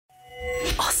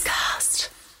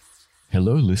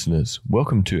Hello, listeners.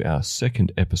 Welcome to our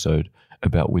second episode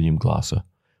about William Glasser.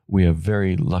 We are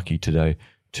very lucky today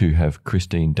to have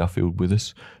Christine Duffield with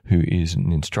us, who is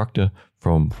an instructor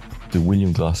from the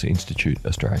William Glasser Institute,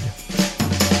 Australia.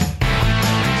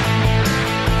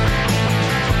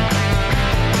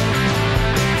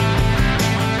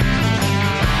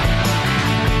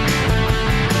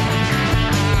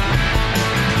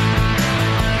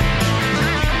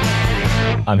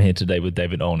 I'm here today with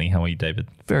David Olney. How are you, David?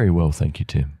 Very well, thank you,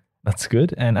 Tim. That's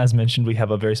good. And as mentioned, we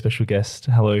have a very special guest.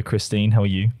 Hello, Christine. How are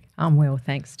you? I'm well,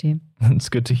 thanks, Tim. It's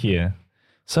good to hear.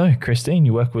 So, Christine,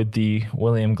 you work with the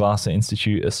William Glasser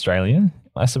Institute Australia.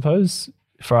 I suppose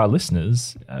for our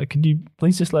listeners, could you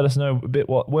please just let us know a bit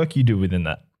what work you do within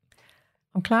that?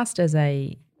 I'm classed as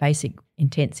a basic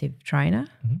intensive trainer.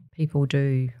 Mm-hmm. People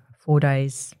do 4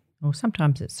 days, or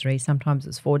sometimes it's 3, sometimes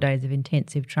it's 4 days of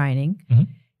intensive training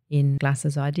in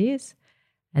Glasser's ideas,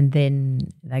 and then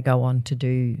they go on to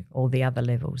do all the other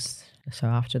levels. So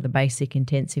after the basic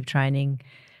intensive training,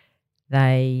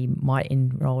 they might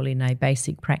enrol in a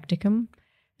basic practicum,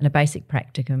 and a basic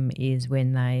practicum is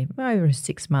when they, over a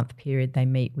 6-month period, they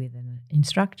meet with an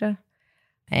instructor,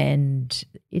 and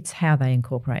it's how they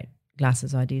incorporate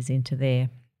Glasser's ideas into their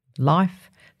life.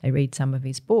 They read some of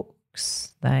his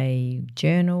books, they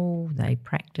journal, they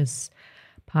practice.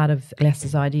 Part of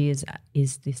Glasser's ideas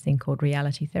is this thing called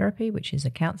reality therapy, which is a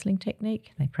counselling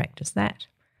technique. They practice that.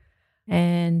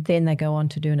 And then they go on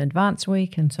to do an advanced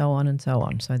week and so on and so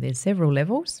on. So there's several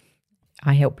levels.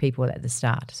 I help people at the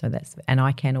start. And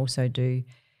I can also do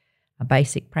a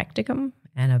basic practicum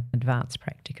and an advanced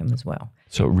practicum as well.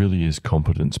 So it really is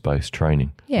competence-based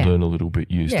training. Yeah. Learn a little bit,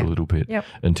 use a little bit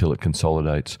until it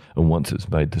consolidates. And once it's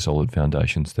made the solid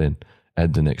foundations, then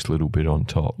add the next little bit on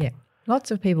top. Yeah.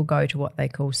 Lots of people go to what they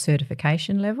call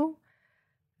certification level,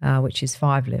 which is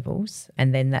 5 levels,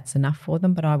 and then that's enough for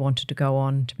them. But I wanted to go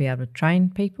on to be able to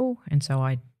train people, and so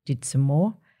I did some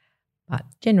more. But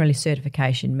generally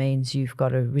certification means you've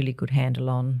got a really good handle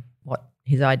on what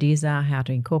his ideas are, how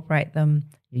to incorporate them,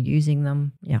 you're using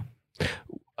them,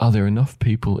 Are there enough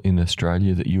people in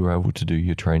Australia that you were able to do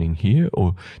your training here,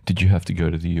 or did you have to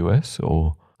go to the US?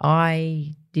 Or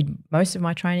I did most of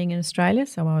my training in Australia,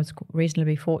 so I was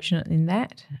reasonably fortunate in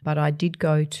that. But I did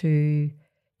go to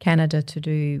Canada to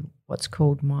do what's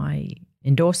called my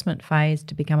endorsement phase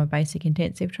to become a basic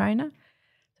intensive trainer.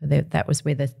 So that was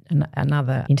where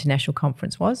another international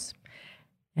conference was.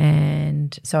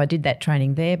 And so I did that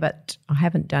training there, but I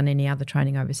haven't done any other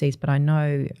training overseas. But I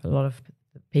know a lot of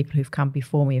people who've come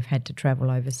before me have had to travel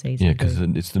overseas. Yeah, because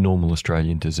it's the normal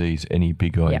Australian disease. Any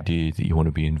big idea that you want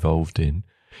to be involved in,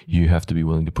 you have to be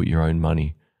willing to put your own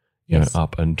money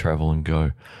up and travel and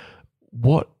go.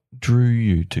 What drew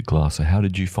you to Glasser? How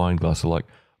did you find Glasser? Like,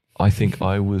 I think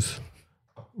I was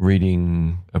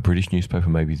reading a British newspaper,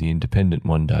 maybe The Independent,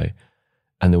 one day,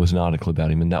 and there was an article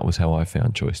about him, and that was how I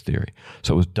found choice theory.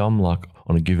 So it was dumb luck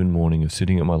on a given morning of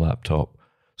sitting at my laptop,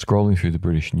 scrolling through the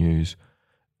British news,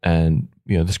 and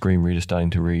the screen reader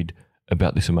starting to read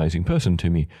about this amazing person to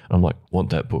me. And I'm like, want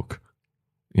that book.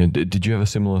 Did you have a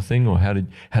similar thing, or how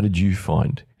did you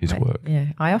find his work?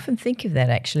 Yeah, I often think of that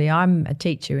actually. I'm a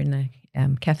teacher in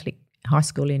a Catholic high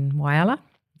school in Whyalla,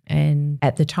 and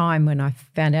at the time when I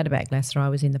found out about Glasser, I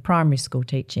was in the primary school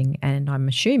teaching, and I'm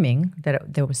assuming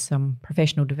that there was some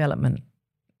professional development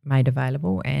made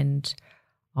available, and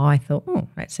I thought,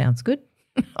 that sounds good.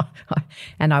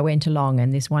 And I went along,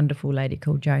 and this wonderful lady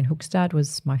called Joan Hookstad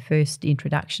was my first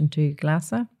introduction to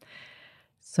Glasser.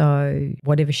 So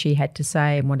whatever she had to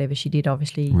say and whatever she did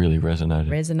obviously really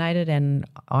resonated, and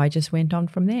I just went on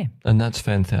from there. And that's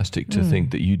fantastic to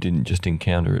think that you didn't just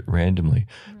encounter it randomly,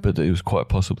 but that it was quite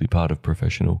possibly part of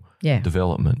professional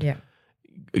development. Yeah,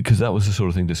 because that was the sort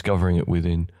of thing, discovering it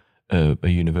within a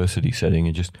university setting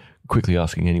and just quickly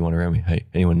asking anyone around me, hey,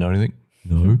 anyone know anything?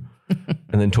 No.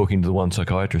 And then talking to the one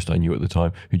psychiatrist I knew at the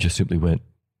time who just simply went,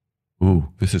 ooh,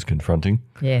 this is confronting.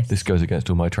 Yes. This goes against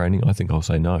all my training. I think I'll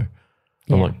say no.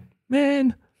 I'm like,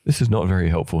 man, this is not very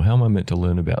helpful. How am I meant to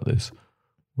learn about this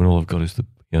when all I've got is the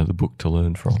book to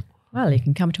learn from? Well, you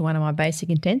can come to one of my basic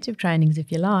intensive trainings if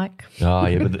you like.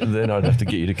 But then I'd have to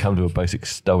get you to come to a basic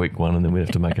stoic one, and then we'd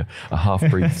have to make a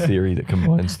half-breed theory that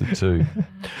combines the two.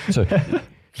 So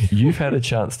you've had a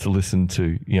chance to listen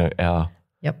to, our,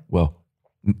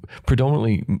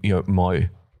 predominantly, my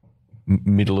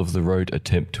middle-of-the-road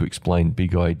attempt to explain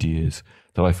big ideas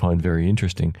that I find very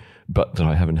interesting, but that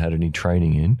I haven't had any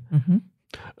training in.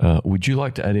 Mm-hmm. Would you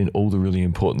like to add in all the really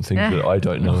important things that I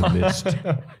don't know and missed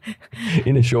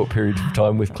in a short period of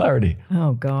time with clarity?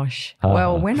 Oh, gosh.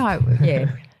 Well,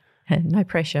 No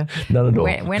pressure. None at all.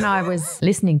 When I was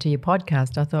listening to your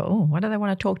podcast, I thought, oh, what do they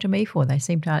want to talk to me for? He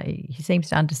seems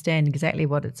to understand exactly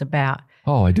what it's about.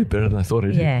 Oh, I did better than I thought I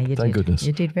did. Yeah, you Thank did. goodness.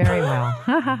 You did very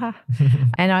well.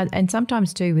 And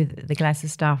sometimes too with the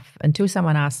glasses stuff, until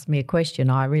someone asks me a question,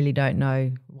 I really don't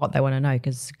know what they want to know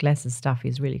because glasses stuff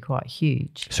is really quite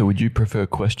huge. So would you prefer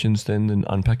questions then than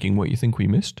unpacking what you think we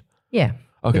missed? Yeah.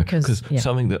 Okay, because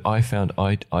something that I found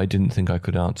I didn't think I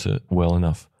could answer well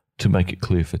enough to make it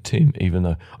clear for Tim, even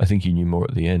though I think he knew more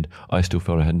at the end, I still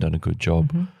felt I hadn't done a good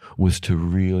job, was to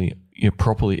really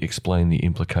properly explain the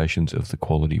implications of the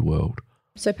quality world.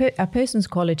 So a person's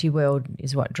quality world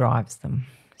is what drives them.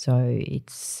 So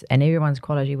and everyone's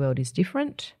quality world is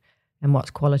different, and what's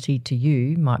quality to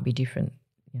you might be different,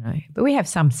 But we have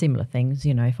some similar things,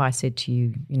 If I said to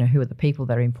you, who are the people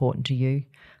that are important to you,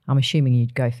 I'm assuming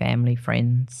you'd go family,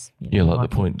 friends. Like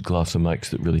the point Glasser makes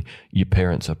that really your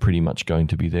parents are pretty much going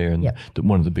to be there, and that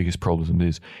one of the biggest problems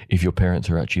is if your parents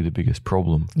are actually the biggest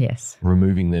problem, yes,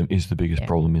 removing them is the biggest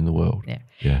problem in the world.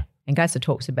 Yeah. And Glasser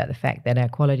talks about the fact that our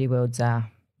quality worlds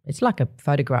it's like a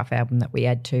photograph album that we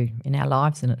add to in our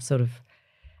lives, and it's sort of,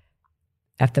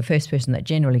 the first person that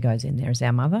generally goes in there is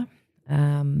our mother,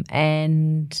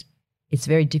 and it's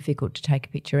very difficult to take a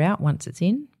picture out once it's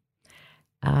in.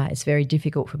 It's very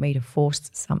difficult for me to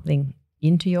force something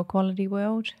into your quality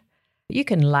world. You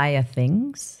can layer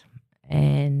things,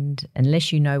 and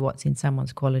unless you know what's in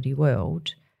someone's quality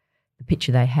world, the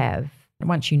picture they have,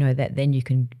 once you know that, then you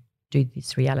can do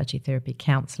this reality therapy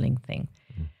counselling thing.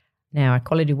 Now, our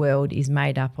quality world is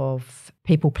made up of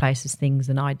people, places, things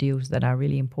and ideals that are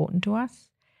really important to us,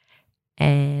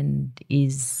 and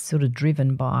is sort of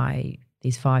driven by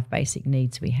these 5 basic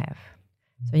needs we have.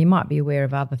 So you might be aware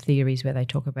of other theories where they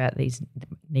talk about these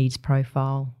needs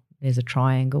profile. There's a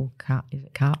triangle. Is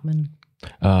it Karpman?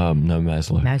 No,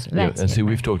 Maslow. And see,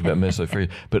 we've talked about Maslow for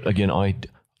years. But again,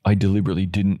 I deliberately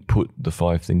didn't put the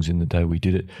 5 things in the day we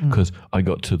did it because I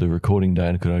got to the recording day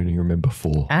and I could only remember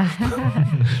 4.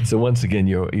 So once again,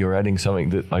 you're adding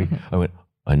something that I went,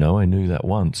 I know I knew that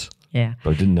once, but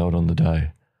I didn't know it on the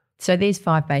day. So these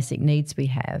 5 basic needs we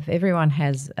have, everyone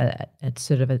has a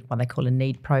sort of what they call a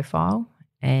need profile.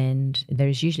 And there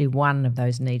is usually one of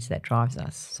those needs that drives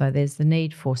us. So there's the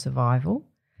need for survival.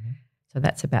 So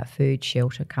that's about food,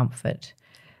 shelter, comfort,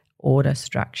 order,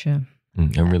 structure.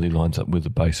 And really lines up with the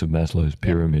base of Maslow's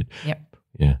pyramid. Yep.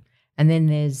 Yeah. And then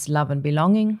there's love and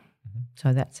belonging.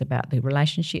 So that's about the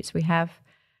relationships we have.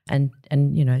 And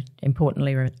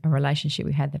importantly, a relationship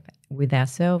we had with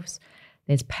ourselves.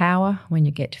 There's power, when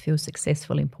you get to feel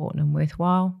successful, important and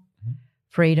worthwhile.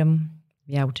 Freedom,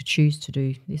 be able to choose to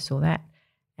do this or that.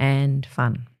 And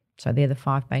fun. So they're the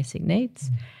 5 basic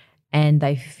needs. And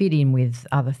they fit in with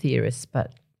other theorists,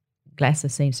 but Glasser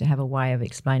seems to have a way of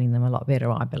explaining them a lot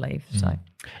better, I believe. So,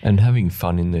 and having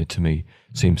fun in there to me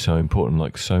seems so important.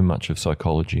 Like so much of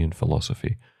psychology and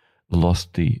philosophy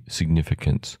lost the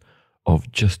significance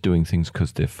of just doing things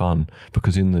because they're fun,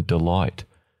 because in the delight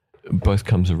both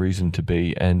comes a reason to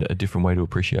be and a different way to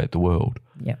appreciate the world.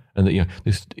 Yeah. And that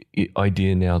this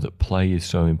idea now that play is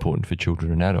so important for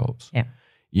children and adults. Yeah.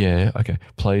 Yeah, okay,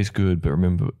 play is good, but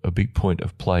remember a big point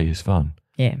of play is fun.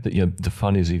 Yeah. That the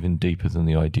fun is even deeper than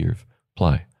the idea of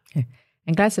play. Yeah.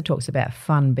 And Glasser talks about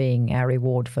fun being our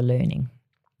reward for learning.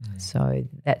 So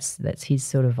that's his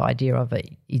sort of idea of it,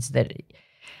 is that,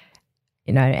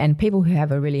 and people who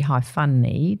have a really high fun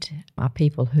need are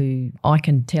people who I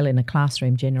can tell in a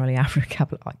classroom generally after a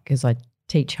couple, because I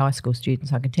teach high school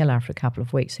students, I can tell after a couple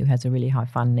of weeks who has a really high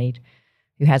fun need,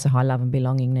 who has a high love and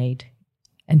belonging need,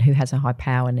 and who has a high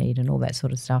power need and all that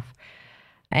sort of stuff.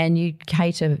 And you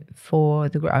cater for I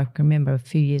can remember a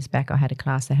few years back I had a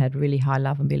class that had really high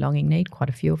love and belonging need, quite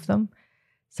a few of them.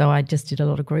 So I just did a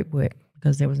lot of group work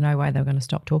because there was no way they were going to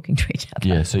stop talking to each other.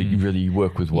 Yeah, so you really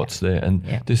work with what's there. And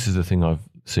this is the thing I've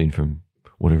seen from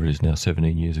whatever it is now,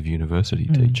 17 years of university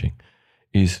teaching,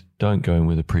 is don't go in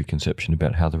with a preconception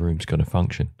about how the room's going to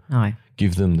function. No.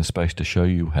 Give them the space to show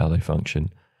you how they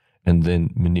function and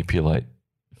then manipulate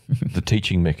the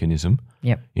teaching mechanism,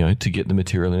 to get the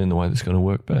material in the way that's going to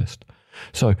work best.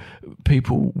 So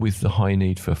people with the high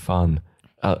need for fun,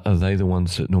 are they the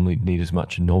ones that normally need as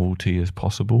much novelty as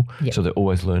possible? Yep. So they're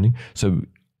always learning. So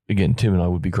again, Tim and I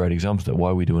would be great examples of that.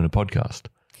 Why are we doing a podcast?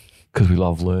 Because we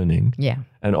love learning. Yeah.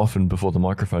 And often before the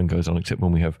microphone goes on, except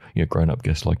when we have grown-up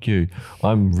guests like you,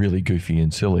 I'm really goofy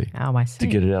and silly to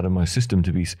get it out of my system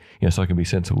to be, so I can be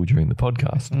sensible during the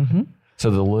podcast. Mm-hmm. So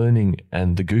the learning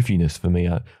and the goofiness for me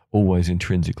are always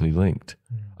intrinsically linked.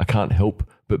 I can't help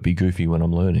but be goofy when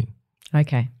I'm learning.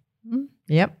 Okay.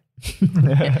 Yep.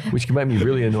 which can make me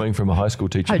really annoying from a high school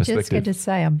teacher I was perspective. just going to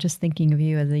say, I'm just thinking of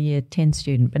you as a year 10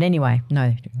 student. But anyway,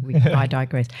 no, I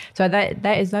digress. So that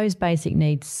is those basic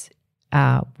needs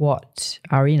are what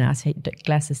are in us.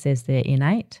 Glasser says they're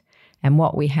innate, and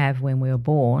what we have when we were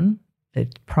born, the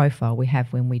profile we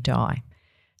have when we die.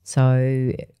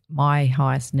 So my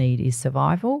highest need is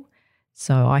survival.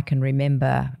 So I can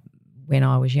remember when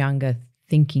I was younger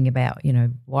thinking about,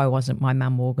 why wasn't my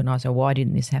mum organised, or why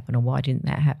didn't this happen, or why didn't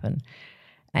that happen?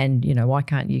 And, why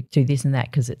can't you do this and that?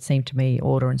 Because it seemed to me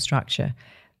order and structure.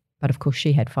 But of course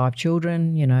she had 5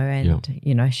 children,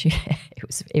 and, she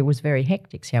it was very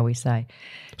hectic, shall we say.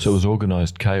 So it was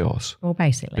organised chaos. Well,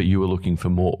 basically. But you were looking for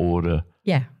more order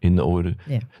in the order.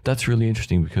 Yeah. That's really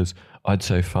interesting, because I'd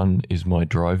say fun is my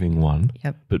driving one,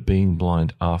 but being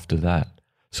blind after that,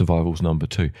 survival's number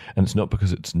 2. And it's not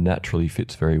because it naturally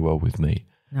fits very well with me.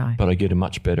 No. But I get a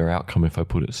much better outcome if I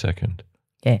put it second.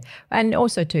 Yeah. And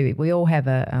also too, we all have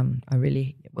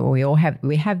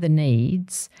we have the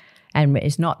needs, and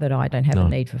it's not that I don't have a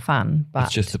need for fun, but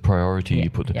it's just the priority you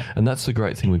put there. And that's the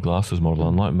great thing with Glasser's model,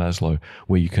 unlike Maslow,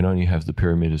 where you can only have the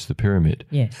pyramid as the pyramid.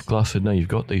 Yes. Glass said, no, you've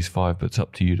got these 5, but it's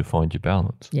up to you to find your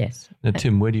balance. Yes. Now,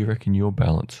 Tim, where do you reckon your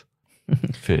balance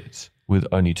fits? With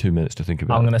only 2 minutes to think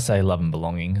about I'm going to say love and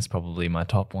belonging is probably my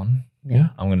top one. Yeah.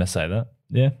 I'm going to say that.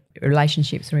 Yeah.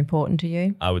 Relationships are important to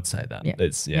you? I would say that. Yeah.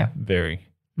 It's, very,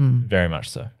 very much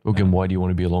so. Well, again, why do you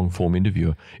want to be a long-form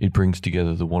interviewer? It brings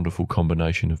together the wonderful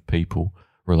combination of people,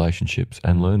 relationships,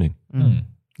 and learning.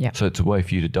 Yeah. So it's a way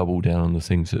for you to double down on the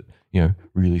things that,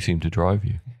 really seem to drive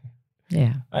you.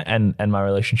 Yeah. And my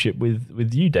relationship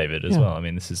with you, David, as well. I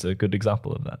mean, this is a good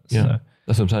example of that. Yeah. So.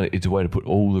 That's what I'm saying. It's a way to put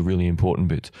all the really important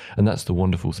bits. And that's the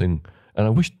wonderful thing. And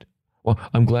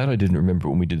I'm glad I didn't remember it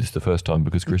when we did this the first time,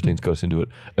 because Christine's got us into it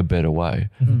a better way.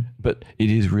 But it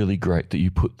is really great that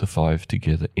you put the 5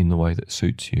 together in the way that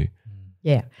suits you.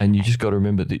 Yeah. And you just got to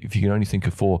remember that if you can only think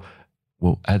of 4,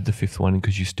 well, add the 5th one in,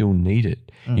 because you still need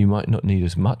it. You might not need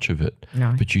as much of it,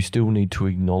 but you still need to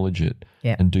acknowledge it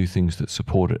and do things that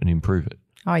support it and improve it.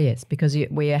 Oh, yes, because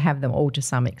we have them all to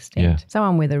some extent. Yeah.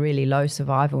 Someone with a really low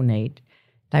survival need,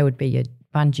 they would be your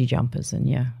bungee jumpers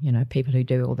and people who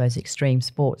do all those extreme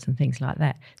sports and things like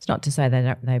that. It's not to say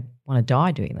they want to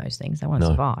die doing those things. They want to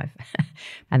survive.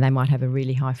 And they might have a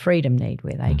really high freedom need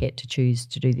where they get to choose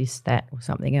to do this, that, or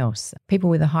something else. People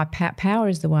with a high power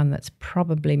is the one that's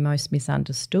probably most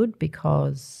misunderstood,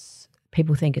 because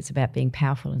people think it's about being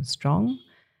powerful and strong,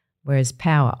 whereas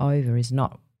power over is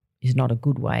not a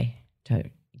good way to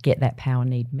get that power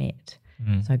need met.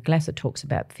 So Glasser talks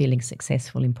about feeling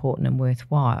successful, important, and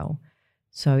worthwhile.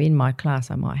 So in my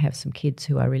class, I might have some kids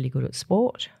who are really good at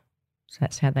sport. So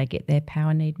that's how they get their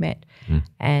power need met.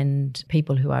 And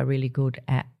people who are really good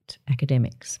at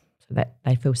academics, so that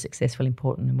they feel successful,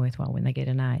 important, and worthwhile when they get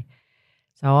an A.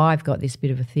 So I've got this bit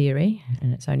of a theory,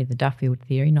 and it's only the Duffield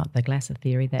theory, not the Glasser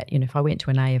theory, that if I went to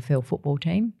an AFL football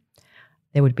team,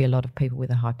 there would be a lot of people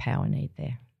with a high power need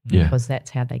there. Yeah. Because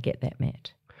that's how they get that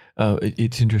met.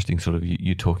 It's interesting sort of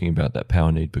you talking about that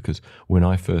power need, because when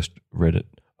I first read it,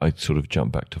 I sort of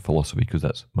jumped back to philosophy, because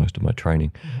that's most of my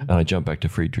training. And I jumped back to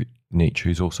Friedrich Nietzsche,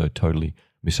 who's also totally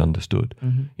misunderstood.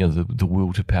 The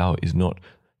will to power is not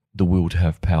the will to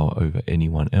have power over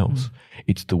anyone else.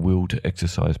 It's the will to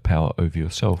exercise power over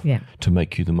yourself to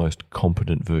make you the most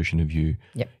competent version of you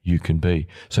you can be.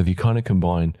 So if you kind of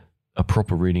combine a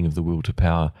proper reading of the will to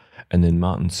power and then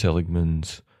Martin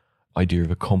Seligman's idea of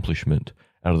accomplishment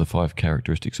out of the 5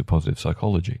 characteristics of positive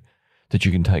psychology, that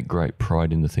you can take great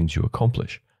pride in the things you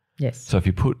accomplish. Yes. So if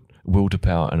you put will to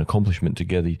power and accomplishment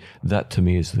together, that to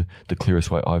me is the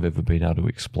clearest way I've ever been able to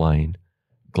explain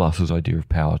Glasser's idea of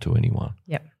power to anyone.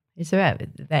 Yep. It's about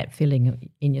that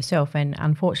feeling in yourself. And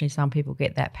unfortunately, some people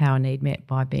get that power need met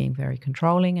by being very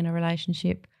controlling in a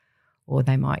relationship, or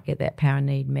they might get that power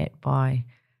need met by,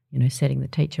 setting the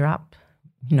teacher up,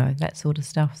 that sort of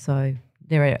stuff. So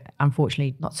there are,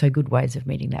 unfortunately, not so good ways of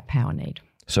meeting that power need.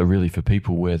 So really for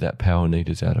people where that power need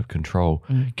is out of control,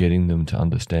 getting them to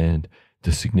understand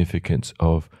the significance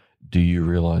of, do you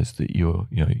realize that you're,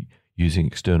 using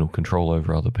external control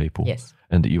over other people,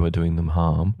 and that you are doing them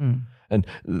harm? And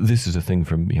this is a thing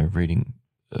from, reading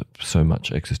so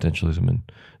much existentialism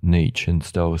and Nietzsche and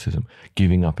Stoicism,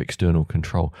 giving up external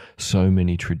control. So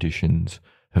many traditions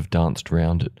have danced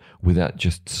around it without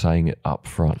just saying it up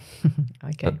front.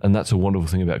 Okay. And that's a wonderful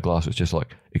thing about Glasser. It's just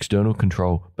like, external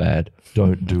control, bad,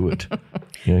 don't do it.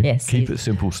 Keep it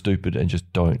simple, stupid, and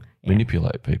just don't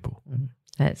manipulate people.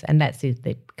 That's it,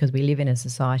 because we live in a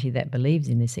society that believes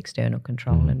in this external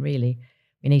control, and really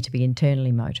we need to be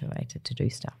internally motivated to do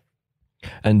stuff.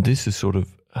 And this is sort of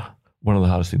one of the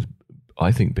hardest things,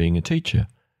 I think, being a teacher,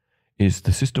 is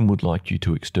the system would like you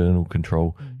to external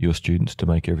control your students to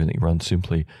make everything run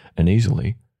simply and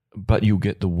easily, but you'll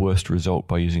get the worst result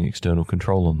by using external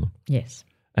control on them. Yes.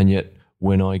 And yet,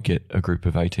 when I get a group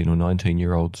of 18 or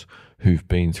 19-year-olds who've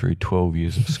been through 12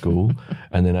 years of school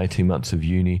and then 18 months of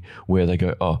uni where they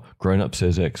go, oh, grown-up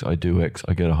says X, I do X,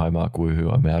 I get a high mark,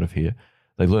 woohoo, I'm out of here.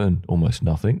 They learn almost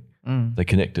nothing. They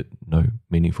connect at no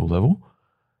meaningful level.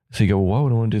 So you go, well, why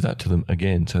would I want to do that to them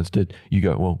again? So instead you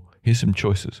go, well, here's some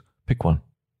choices. Pick one.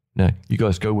 Now, you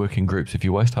guys go work in groups. If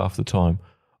you waste half the time,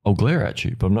 I'll glare at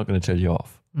you, but I'm not going to tell you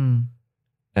off.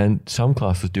 And some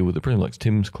classes deal with it brilliantly. Like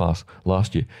Tim's class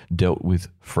last year dealt with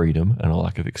freedom and a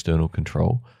lack of external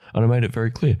control. And I made it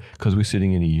very clear, because we're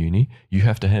sitting in a uni, you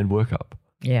have to hand work up.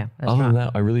 Yeah. Other than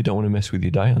that, I really don't want to mess with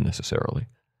your day unnecessarily.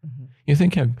 You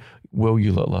think how well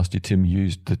you lot last year, Tim,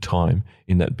 used the time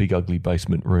in that big ugly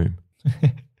basement room.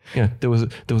 There was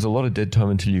a lot of dead time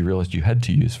until you realised you had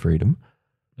to use freedom.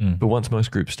 But once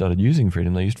most groups started using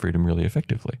freedom, they used freedom really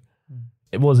effectively.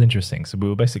 It was interesting. So we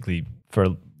were basically, for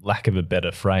lack of a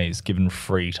better phrase, given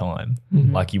free time,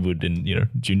 like you would in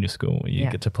junior school, where you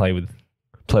get to play with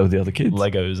the other kids,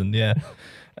 Legos, and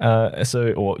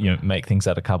or make things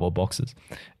out of cardboard boxes.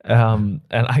 And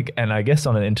I guess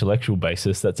on an intellectual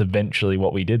basis, that's eventually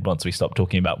what we did once we stopped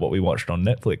talking about what we watched on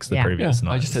Netflix the previous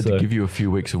night. I just had to give you a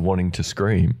few weeks of wanting to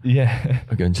scream. Yeah.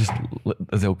 Again,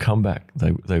 they'll come back.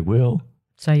 They will.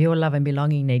 So your love and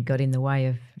belonging need got in the way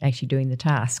of actually doing the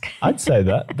task. I'd say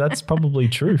that's probably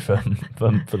true for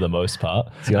the most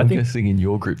part. See, I'm guessing in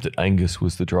your group that Angus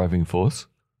was the driving force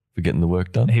for getting the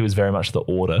work done. He was very much the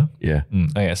order. Yeah.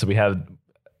 Okay, so we have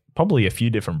probably a few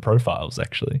different profiles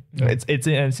actually. Yeah.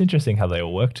 It's interesting how they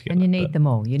all work together. And you need them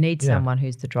all. You need someone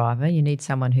who's the driver. You need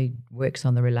someone who works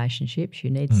on the relationships. You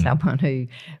need someone who,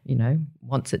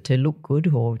 wants it to look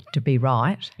good or to be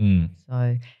right.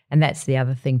 So, and that's the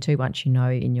other thing too. Once you know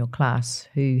in your class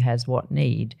who has what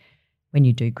need, when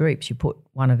you do groups, you put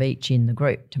one of each in the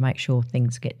group to make sure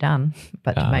things get done,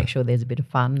 but to make sure there's a bit of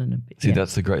fun and a bit. See,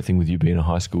 that's the great thing with you being a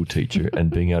high school teacher and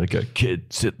being able to go,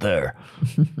 kid, sit there.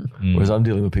 Whereas I'm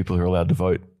dealing with people who are allowed to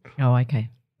vote. Oh, okay.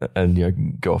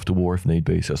 And go off to war if need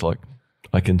be. So it's like,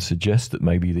 I can suggest that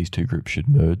maybe these two groups should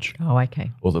merge. Oh,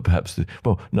 okay. Or that perhaps,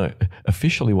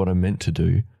 officially what I'm meant to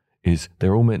do is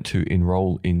they're all meant to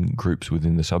enroll in groups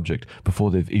within the subject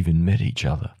before they've even met each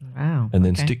other. Wow. And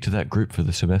then stick to that group for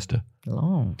the semester.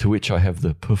 Long. To which I have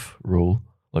the poof rule.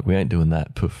 Like, we ain't doing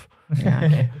that, poof.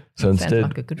 Yeah. So instead,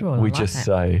 like a good rule. we just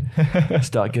say,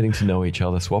 start getting to know each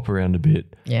other, swap around a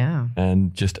bit. Yeah.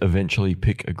 And just eventually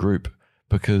pick a group,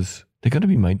 because they're going to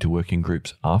be made to work in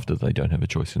groups after they don't have a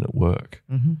choice in at work.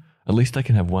 At least they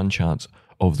can have one chance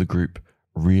of the group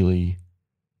really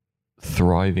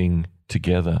thriving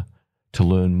together to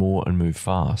learn more and move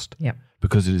fast. Yep.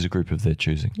 Because it is a group of their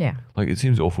choosing. Yeah. Like, it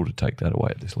seems awful to take that away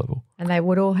at this level. And they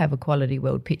would all have a quality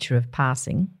world picture of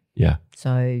passing. Yeah.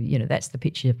 So, that's the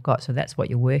picture you've got. So that's what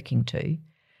you're working to.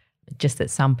 Just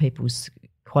that some people's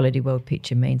quality world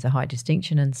picture means a high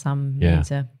distinction and some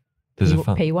means a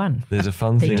P1. There's a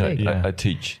fun thing P2. I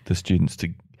teach the students to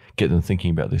get them thinking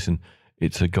about this. And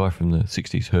it's a guy from the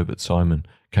 60s, Herbert Simon,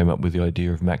 came up with the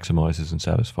idea of maximizers and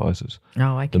satisficers.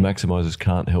 Oh, okay. The maximizers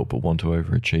can't help but want to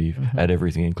overachieve at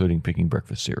everything, including picking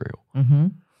breakfast cereal.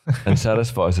 And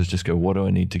satisficers just go, what do I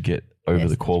need to get over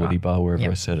the quality bar wherever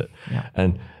I set it? Yep.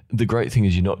 And the great thing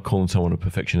is you're not calling someone a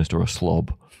perfectionist or a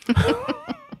slob.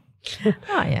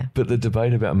 Oh, yeah. But the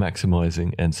debate about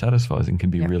maximizing and satisficing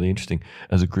can be really interesting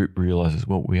as a group realizes,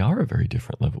 well, we are at very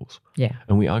different levels. Yeah.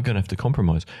 And we are going to have to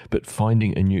compromise. But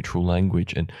finding a neutral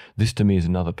language, and this to me is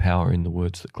another power in the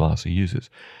words that Glasser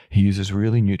uses. He uses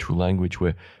really neutral language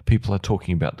where people are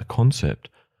talking about the concept,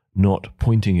 not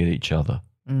pointing at each other.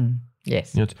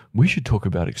 Yes. We should talk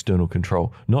about external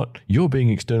control, not you're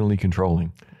being externally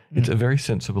controlling. It's a very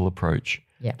sensible approach.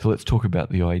 Yeah. So let's talk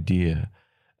about the idea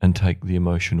and take the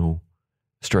emotional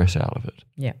stress out of it.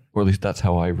 Yeah. Or at least that's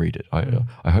how I read it.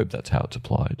 I hope that's how it's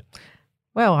applied.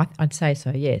 Well, I'd say so,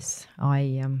 yes.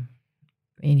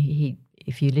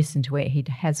 If you listen to it, he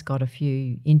has got a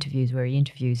few interviews where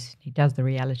he does the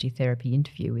reality therapy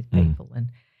interview with people, and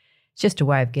it's just a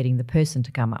way of getting the person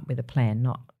to come up with a plan,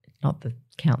 not the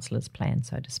counsellor's plan,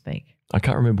 so to speak. I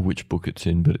can't remember which book it's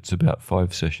in, but it's about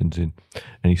 5 sessions in,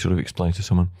 and he sort of explains to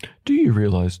someone, do you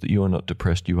realise that you are not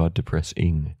depressed, you are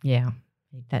depressing? Yeah,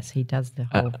 he does the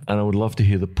whole... And I would love to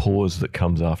hear the pause that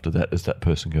comes after that as that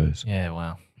person goes, Yeah,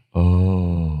 wow.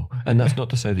 oh. And that's not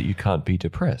to say that you can't be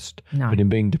depressed, No. but in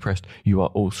being depressed, you are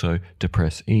also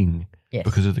depressing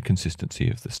because of the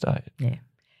consistency of the state. Yeah.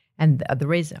 And the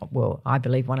reason, I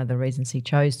believe one of the reasons he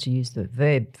chose to use the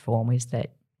verb form is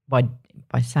that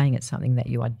by saying it's something that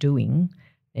you are doing,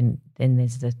 then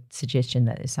there's the suggestion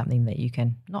that there's something that you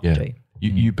can not do.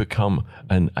 You become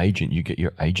an agent. You get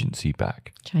your agency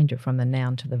back. Change it from the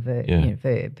noun to the verb,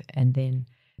 verb. And then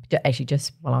actually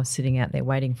just while I was sitting out there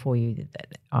waiting for you,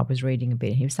 I was reading a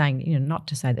bit. He was saying, not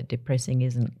to say that depressing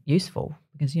isn't useful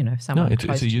because, if someone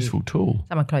it's a useful tool.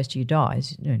 Someone close to you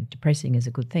dies, depressing is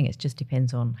a good thing. It just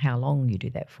depends on how long you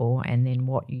do that for and then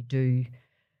what you do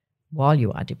while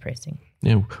you are depressing.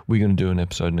 Yeah, we're going to do an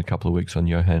episode in a couple of weeks on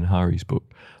Johann Hari's book,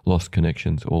 Lost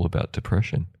Connections, all about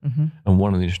depression. Mm-hmm. And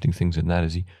one of the interesting things in that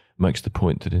is he makes the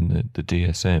point that in the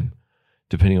DSM,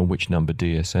 depending on which number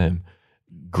DSM,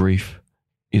 grief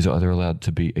is either allowed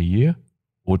to be a year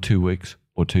or 2 weeks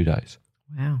or 2 days.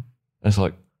 Wow. And it's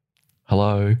like,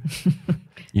 hello,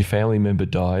 your family member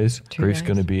dies, grief's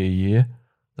going to be a year.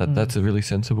 That's a really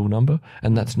sensible number.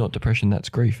 And that's not depression, that's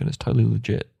grief, and it's totally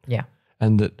legit. Yeah.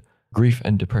 And that grief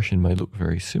and depression may look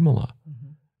very similar.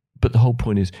 Mm-hmm. But the whole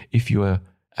point is if you are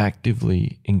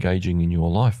actively engaging in your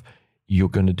life, you're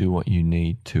going to do what you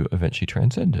need to eventually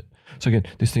transcend it. So again,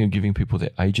 this thing of giving people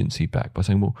their agency back by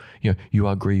saying, well, you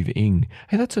are grieving.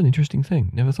 Hey, that's an interesting thing.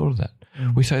 Never thought of that.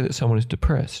 Mm. We say that someone is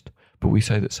depressed, but we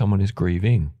say that someone is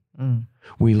grieving. Mm.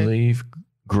 We leave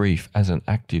grief as an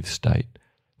active state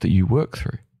that you work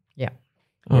through. Yeah.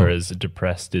 Whereas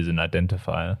depressed is an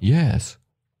identifier. Yes.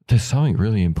 There's something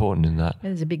really important in that.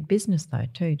 There's a big business though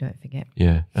too, don't forget.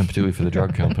 Yeah, and particularly for the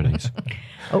drug companies.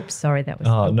 Oops, sorry, that was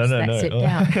no. Sit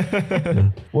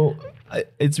down. Well,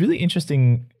 it's really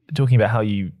interesting talking about how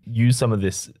you use some of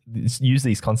use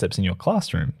these concepts in your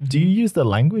classroom. Mm-hmm. Do you use the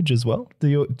language as well?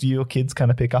 Do your kids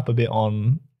kind of pick up a bit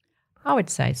on? I would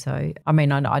say so. I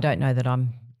mean, I don't know that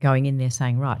I'm going in there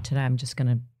saying, right, today I'm just going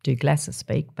to do Glasser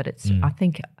speak, but it's I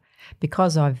think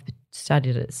because I've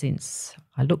studied it since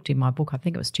I looked in my book, I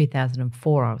think it was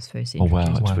 2004 I was first introduced.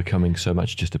 Oh, wow. It's becoming so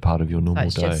much just a part of your normal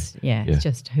day. It's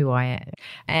just who I am.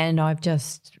 And I've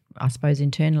just, I suppose,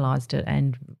 internalized it.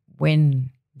 And when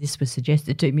this was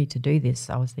suggested to me to do this,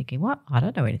 I was thinking, what? I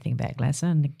don't know anything about Glasser.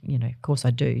 And, of course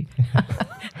I do.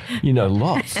 You know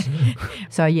lots.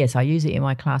 So, yes, I use it in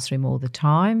my classroom all the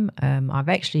time. I've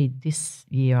actually, this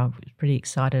year, I was pretty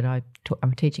excited.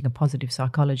 I'm teaching a positive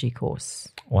psychology course.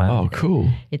 Wow. Oh, cool.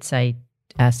 It's a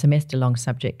semester-long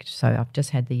subject. So I've just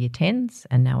had the year 10s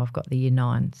and now I've got the year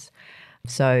 9s.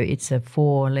 So it's a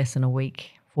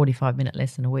 45-minute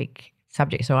lesson a week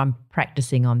subject. So I'm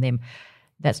practicing on them.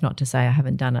 That's not to say I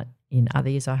haven't done it in other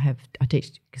years. I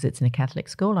teach, because it's in a Catholic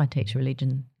school, I teach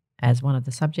religion as one of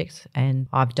the subjects, and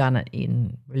I've done it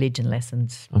in religion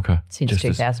lessons since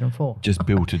 2004. Just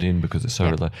built it in because it's so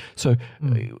related. So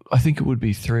I think it would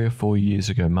be 3 or 4 years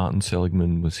ago, Martin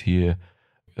Seligman was here,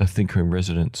 a thinker in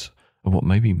residence of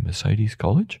maybe Mercedes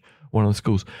College, one of the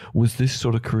schools. Was this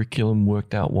sort of curriculum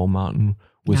worked out while Martin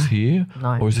was here?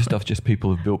 No. Or is this stuff just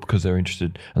people have built because they're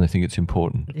interested and they think it's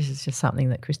important? This is just something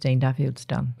that Christine Duffield's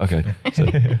done. Okay.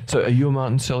 So are you a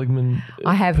Martin Seligman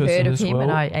I have heard of him, well?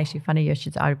 and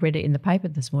I read it in the paper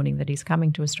this morning that he's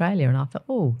coming to Australia, and I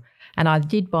thought, and I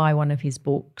did buy one of his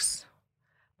books,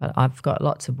 but I've got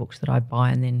lots of books that I buy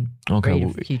and then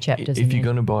read a few chapters. If you're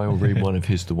going to buy or read one of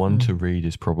his, the one to read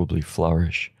is probably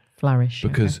Flourish.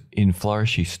 Because in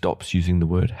Flourish he stops using the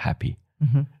word happy.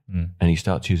 Mm-hmm. And he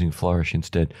starts using flourish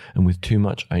instead. And with too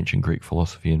much ancient Greek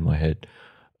philosophy in my head,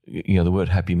 the word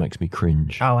happy makes me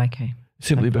cringe. Oh, okay.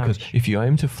 Simply because if you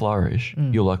aim to flourish,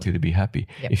 you're likely to be happy.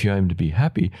 Yep. If you aim to be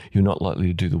happy, you're not likely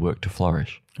to do the work to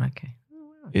flourish. Okay.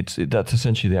 That's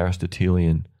essentially the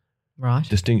Aristotelian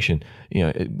distinction.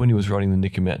 When he was writing the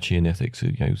Nicomachean Ethics,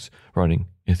 he was writing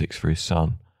ethics for his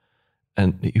son.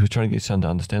 And he was trying to get his son to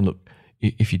understand, look,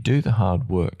 if you do the hard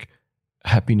work,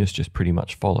 happiness just pretty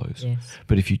much follows. Yes.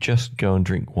 But if you just go and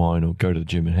drink wine or go to the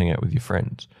gym and hang out with your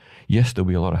friends, yes, there'll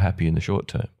be a lot of happy in the short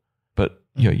term, but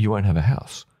you won't have a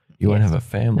house. You won't have a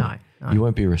family. No. You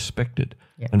won't be respected.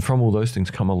 Yep. And from all those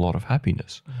things come a lot of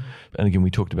happiness. Mm-hmm. And again,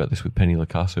 we talked about this with Penny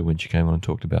Lacasso when she came on and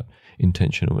talked about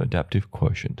intentional adaptive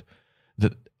quotient,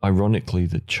 that ironically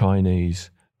the Chinese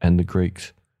and the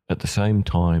Greeks at the same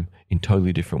time in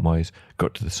totally different ways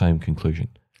got to the same conclusion.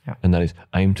 Yep. And that is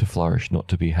aim to flourish, not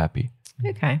to be happy.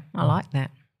 Okay, I like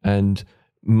that. And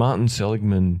Martin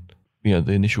Seligman, the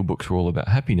initial books were all about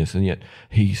happiness, and yet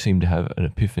he seemed to have an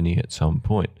epiphany at some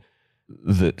point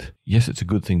that, yes, it's a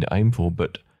good thing to aim for,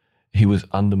 but he was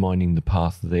undermining the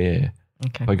path there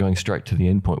by going straight to the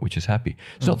end point, which is happy.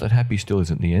 It's not that happy still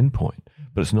isn't the end point,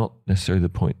 but it's not necessarily the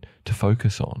point to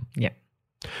focus on. Yeah.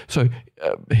 So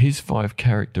his 5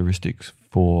 characteristics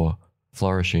for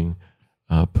flourishing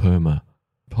are PERMA: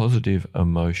 positive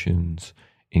emotions,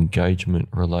 engagement,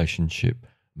 relationship,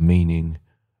 meaning,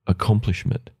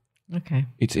 accomplishment, Okay.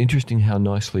 It's interesting how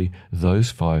nicely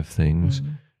those 5 things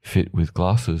fit with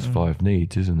Glasser's 5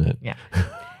 needs, isn't it? Yeah.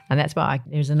 And that's why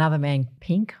there's another man,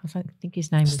 Pink. I think his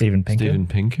name is Steven Pinker. Steven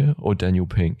Pinker or Daniel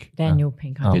Pink? Daniel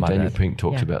Pink. Daniel Pink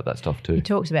talks about that stuff too. He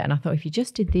talks about it, and I thought if you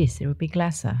just did this, it would be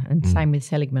Glasser. And same with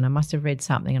Seligman. I must have read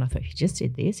something, and I thought if you just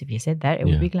did this, if you said that, it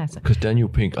would be Glasser. Because Daniel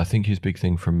Pink, I think his big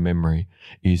thing from memory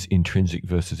is intrinsic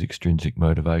versus extrinsic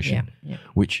motivation,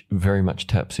 which very much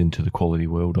taps into the quality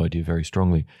world idea very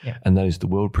strongly. Yeah. And that is the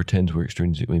world pretends we're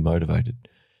extrinsically motivated,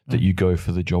 that you go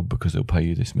for the job because they'll pay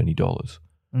you this many dollars.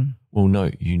 Well,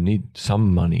 no, you need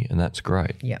some money, and that's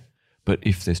great. Yeah. But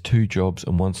if there's 2 jobs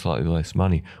and one slightly less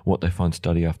money, what they find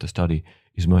study after study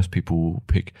is most people will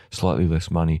pick slightly less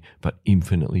money but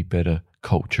infinitely better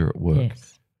culture at work.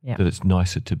 Yes. Yeah. That it's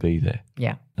nicer to be there.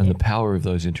 Yeah. And the power of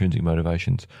those intrinsic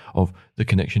motivations of the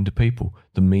connection to people,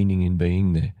 the meaning in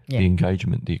being there, the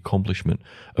engagement, the accomplishment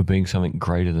of being something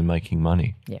greater than making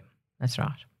money. Yeah, that's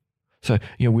right. So,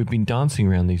 we've been dancing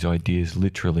around these ideas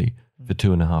literally for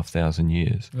 2,500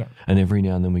 years. Yeah. And every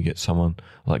now and then we get someone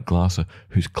like Glasser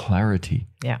whose clarity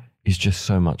is just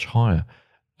so much higher.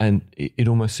 And it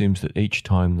almost seems that each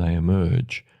time they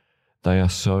emerge, they are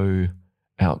so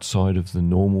outside of the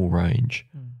normal range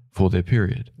for their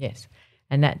period. Yes.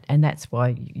 And that's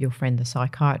why your friend, the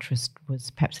psychiatrist,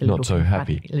 was perhaps a little not so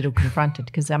happy, a little confronted,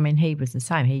 because I mean he was the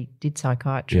same. He did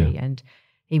psychiatry, and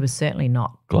he was certainly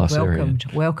not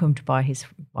welcomed by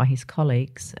his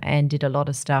colleagues, and did a lot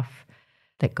of stuff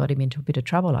that got him into a bit of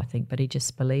trouble, I think. But he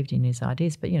just believed in his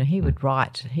ideas. But he would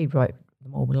write. He wrote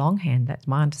them all longhand. That's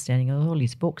my understanding of all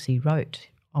his books. He wrote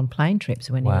on plane trips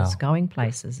when he was going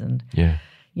places, and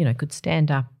could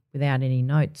stand up without any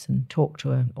notes and talk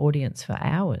to an audience for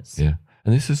hours. Yeah.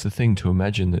 And this is the thing, to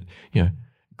imagine that,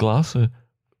 Glasser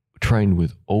trained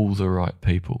with all the right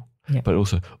people, but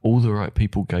also all the right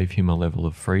people gave him a level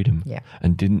of freedom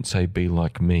and didn't say, be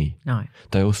like me. No.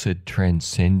 They all said,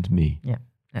 transcend me. Yeah,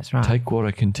 that's right. Take what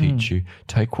I can teach you,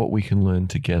 take what we can learn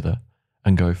together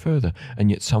and go further. And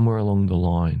yet somewhere along the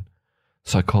line,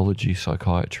 psychology,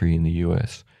 psychiatry in the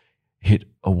US hit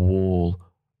a wall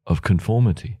of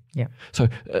conformity. Yeah. So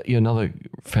another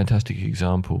fantastic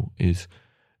example is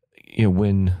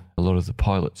when a lot of the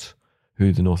pilots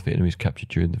who the North Vietnamese captured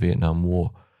during the Vietnam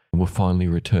War were finally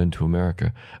returned to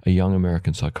America, a young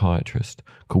American psychiatrist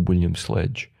called William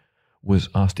Sledge was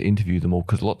asked to interview them all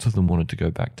because lots of them wanted to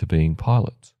go back to being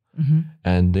pilots. Mm-hmm.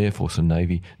 And the Air Force and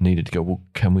Navy needed to go, well,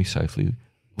 can we safely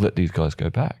let these guys go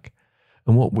back?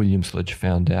 And what William Sledge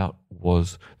found out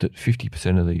was that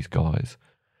 50% of these guys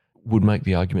would make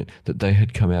the argument that they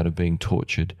had come out of being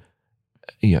tortured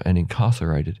and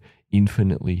incarcerated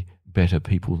infinitely better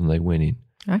people than they went in.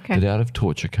 Okay. That out of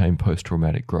torture came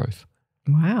post-traumatic growth.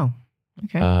 Wow.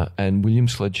 Okay. And William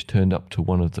Sledge turned up to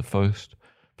one of the first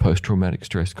post-traumatic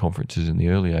stress conferences in the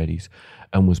early 80s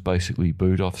and was basically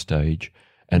booed off stage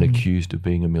and accused of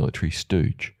being a military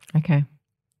stooge. Okay.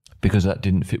 Because that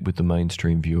didn't fit with the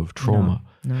mainstream view of trauma.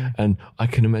 No. And I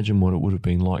can imagine what it would have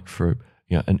been like for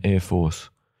an Air Force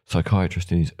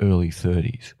psychiatrist in his early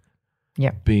 30s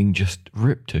being just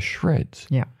ripped to shreds.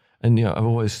 Yeah. And I've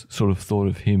always sort of thought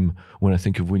of him when I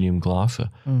think of William Glasser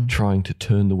trying to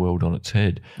turn the world on its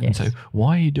head and say,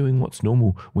 why are you doing what's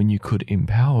normal when you could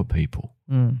empower people?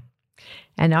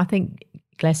 And I think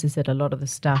Glasser said a lot of the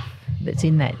stuff that's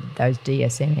in those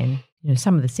DSM,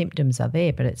 some of the symptoms are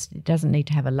there, but it doesn't need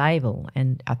to have a label.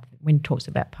 And when it talks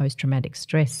about post-traumatic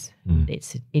stress,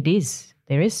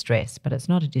 there is stress, but it's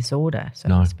not a disorder, so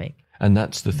to speak. And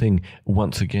that's the thing.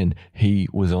 Once again, he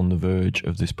was on the verge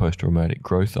of this post-traumatic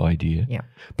growth idea. Yeah.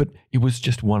 But it was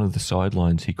just one of the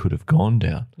sidelines he could have gone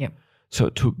down. Yeah. So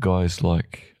it took guys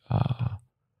like,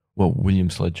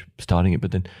 William Sledge starting it, but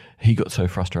then he got so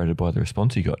frustrated by the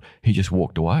response he got, he just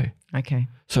walked away. Okay.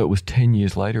 So it was 10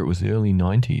 years later, it was the early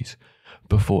 90s,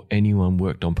 before anyone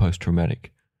worked on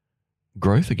post-traumatic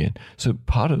growth again. So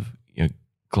part of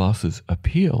Glasser's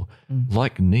appeal,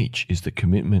 like Nietzsche, is the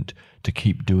commitment to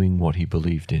keep doing what he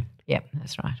believed in. Yeah,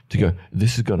 that's right. To go,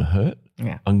 this is going to hurt.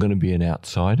 Yeah. I'm going to be an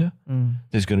outsider.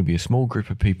 There's going to be a small group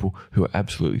of people who are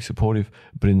absolutely supportive,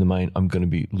 but in the main, I'm going to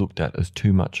be looked at as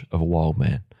too much of a wild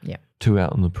man. Yeah. Too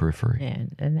out on the periphery. Yeah,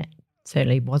 and that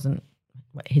certainly wasn't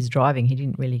his driving. He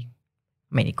didn't really,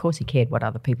 of course he cared what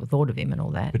other people thought of him and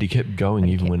all that. But he kept going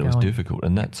even when it was difficult.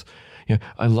 And that's,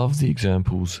 I love the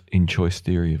examples in choice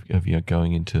theory of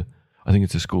going into, I think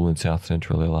it's a school in South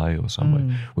Central LA or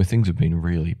somewhere, where things have been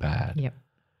really bad. Yep.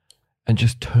 And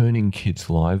just turning kids'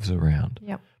 lives around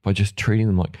by just treating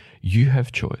them like, you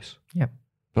have choice. Yep.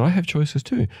 But I have choices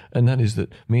too. And that is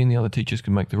that me and the other teachers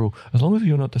can make the rule. As long as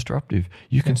you're not disruptive,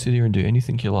 you can sit here and do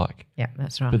anything you like. Yeah,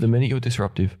 that's right. But the minute you're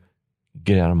disruptive,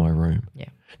 get out of my room. Yeah.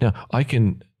 Now, I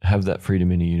can have that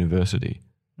freedom in a university,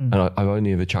 and I've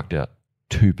only ever chucked out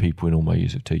 2 people in all my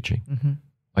years of teaching. Mm-hmm.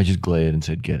 I just glared and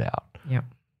said, get out. Yeah.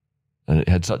 And it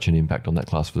had such an impact on that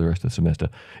class for the rest of the semester.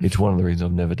 It's one of the reasons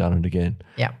I've never done it again.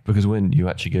 Yeah. Because when you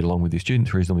actually get along with your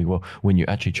students reasonably well, when you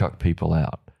actually chuck people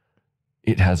out,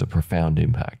 it has a profound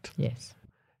impact. Yes.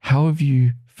 How have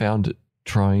you found it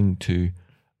trying to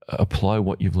apply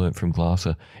what you've learned from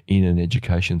Glasser in an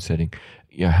education setting?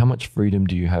 How much freedom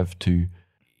do you have to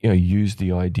use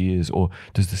the ideas, or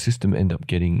does the system end up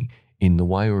getting in the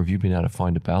way, or have you been able to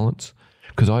find a balance?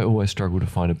 Because I always struggle to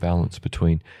find a balance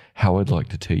between how I'd like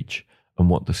to teach and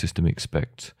what the system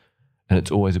expects. And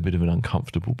it's always a bit of an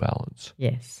uncomfortable balance.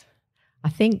 Yes. I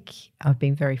think I've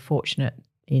been very fortunate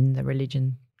in the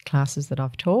religion classes that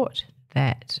I've taught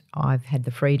that I've had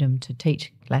the freedom to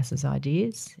teach Glasser's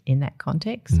ideas in that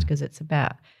context, because it's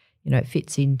about, it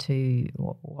fits into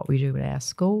what we do at our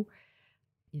school.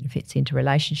 It fits into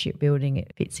relationship building.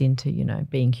 It fits into,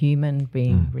 being human,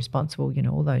 being responsible,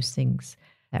 all those things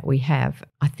that we have.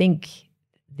 I think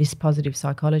this positive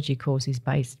psychology course is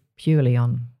based purely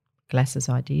on Glasser's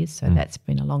ideas. So that's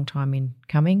been a long time in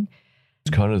coming.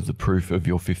 It's kind of the proof of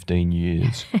your 15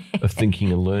 years of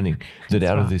thinking and learning that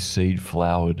out of this seed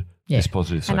flowered this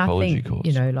positive psychology course.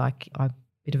 And I think, I'm a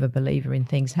bit of a believer in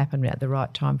things happening at the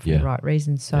right time for the right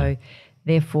reasons. So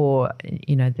therefore,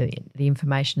 the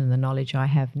information and the knowledge I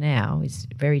have now is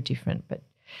very different. But,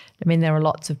 there are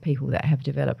lots of people that have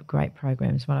developed great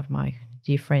programs. One of my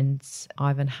dear friends,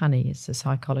 Ivan Honey, is a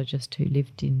psychologist who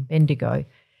lived in Bendigo.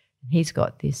 He's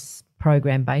got this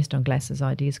program based on Glasser's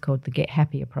ideas called the Get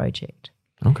Happier Project.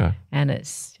 Okay. And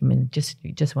it's, you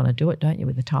just want to do it, don't you,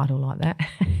 with a title like that?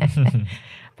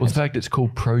 Well, the fact it's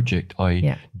called Project,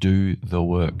 do the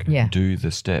work, do the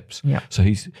steps. Yeah. So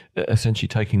he's essentially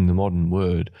taking the modern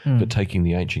word, but taking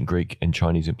the ancient Greek and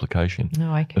Chinese implication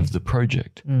of the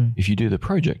project. If you do the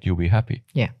project, you'll be happy.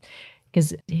 Yeah.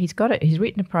 Because he's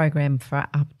written a program for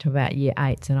up to about year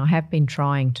 8s, and I have been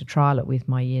trying to trial it with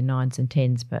my year 9s and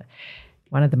 10s, but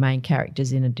one of the main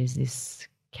characters in it is this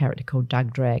character called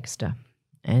Doug Dragster,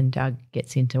 and Doug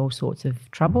gets into all sorts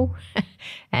of trouble,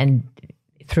 and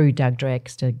through Doug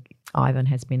Dragster, Ivan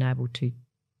has been able to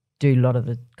do a lot of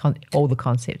all the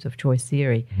concepts of choice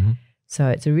theory. So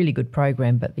it's a really good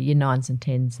program, but the year 9s and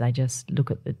 10s, they just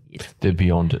look at they're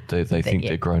beyond it. They think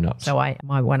they're grown up. So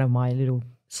one of my little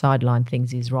sideline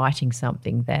things is writing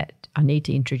something that I need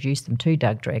to introduce them to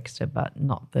Doug Dragster, but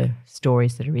not the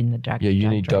stories that are in the Doug. Yeah, you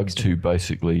Doug need Dragster. Doug to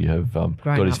basically have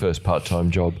got his first part-time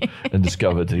job and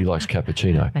discovered that he likes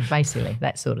cappuccino. And basically,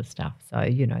 that sort of stuff. So,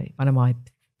 one of my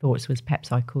thoughts was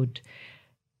perhaps I could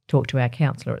talk to our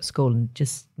counsellor at school and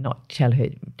just not tell her,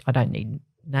 I don't need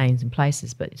names and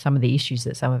places, but some of the issues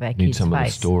that some of our kids face. Some of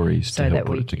the stories to help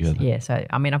put it together. Yeah, so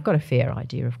I've got a fair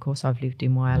idea. Of course, I've lived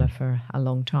in Whyalla for a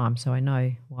long time, so I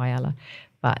know Whyalla.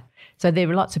 But so there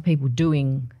are lots of people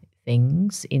doing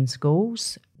things in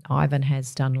schools. Ivan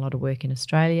has done a lot of work in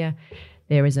Australia.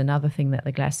 There is another thing that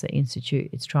the Glasser Institute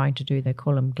is trying to do. They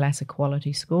call them Glasser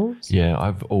Quality Schools. Yeah,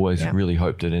 I've always really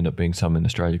hoped it'd end up being some in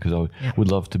Australia, because I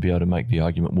would love to be able to make the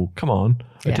argument, well, come on,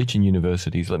 I teach in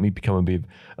universities, let me become a bit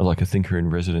like a thinker in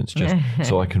residence just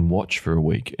so I can watch for a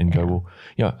week and go,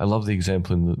 well, I love the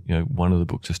example in one of the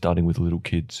books is starting with little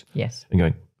kids. Yes. And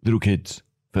going, little kids,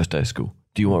 first day of school,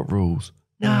 do you want rules?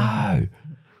 No.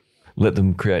 Let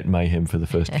them create mayhem for the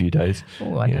first few days.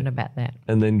 Oh, I don't know about that.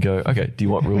 And then go, okay, do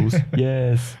you want rules?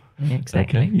 Yes. Yeah,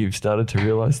 exactly. Okay, you've started to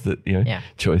realise that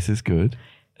choice is good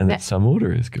and that some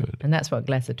order is good. And that's what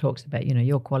Glasser talks about.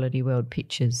 Your quality world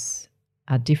pictures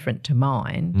are different to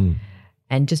mine.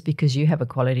 And just because you have a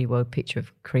quality world picture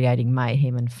of creating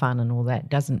mayhem and fun and all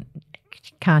that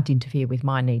can't interfere with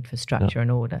my need for structure and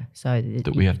order. So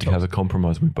that we have to have a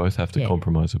compromise. We both have to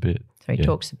compromise a bit. So he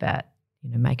talks about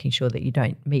making sure that you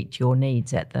don't meet your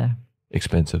needs at the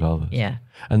expense of others. Yeah.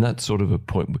 And that's sort of a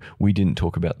point. We didn't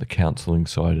talk about the counselling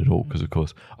side at all because, of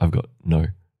course, I've got no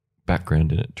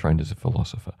background in it, trained as a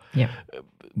philosopher. Yeah.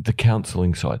 The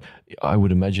counselling side, I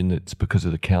would imagine that it's because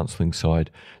of the counselling side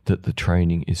that the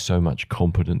training is so much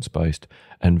competence-based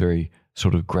and very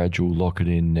sort of gradual, lock it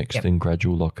in, next thing,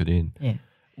 gradual, lock it in. Yeah.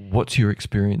 What's your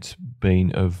experience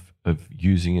been of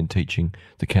using and teaching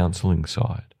the counselling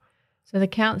side? So the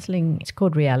counselling, it's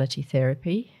called reality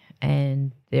therapy,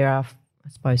 and there are, I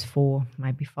suppose, 4,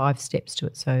 maybe 5 steps to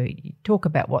it. So you talk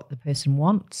about what the person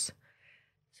wants.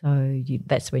 So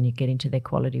that's when you get into their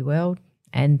quality world.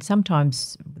 And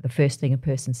sometimes the first thing a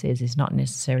person says is not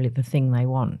necessarily the thing they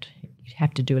want. You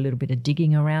have to do a little bit of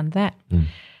digging around that.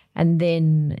 And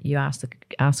then you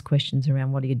ask questions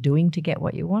around what are you doing to get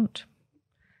what you want.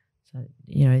 So,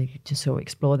 you just sort of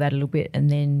explore that a little bit. And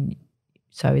then,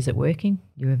 so is it working?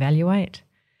 You evaluate.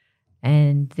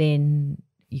 And then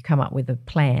you come up with a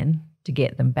plan to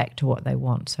get them back to what they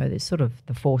want. So there's sort of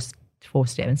the four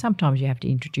step. And sometimes you have to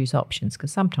introduce options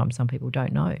because sometimes some people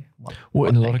don't know what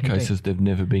in a lot of cases, they've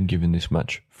never been given this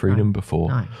much freedom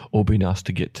before or been asked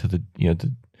to get to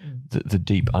the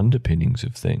deep underpinnings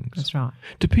of things. That's right.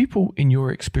 Do people, in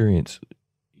your experience,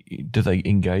 do they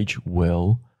engage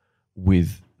well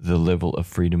with the level of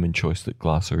freedom and choice that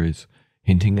Glasser is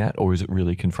hinting at, or is it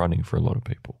really confronting for a lot of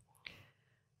people?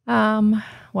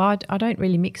 Well, I don't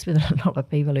really mix with a lot of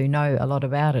people who know a lot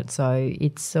about it. So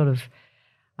it's sort of,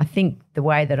 I think the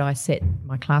way that I set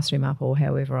my classroom up or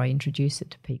however I introduce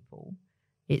it to people,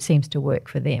 it seems to work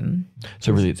for them.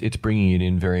 So really it's bringing it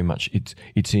in very much,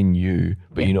 it's in you,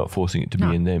 but you're not forcing it to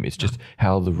be in them. It's just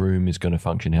how the room is going to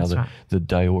function, how the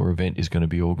day or event is going to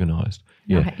be organised.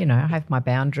 Yeah. I have my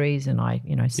boundaries and I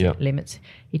set limits.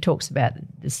 He talks about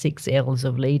the 6 L's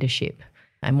of leadership.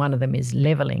 And one of them is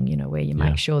levelling, where you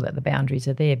make sure that the boundaries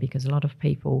are there, because a lot of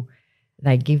people,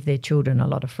 they give their children a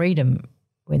lot of freedom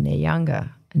when they're younger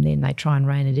and then they try and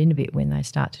rein it in a bit when they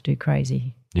start to do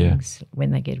crazy things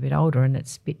when they get a bit older, and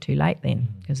it's a bit too late then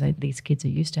because these kids are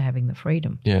used to having the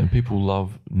freedom. Yeah, and people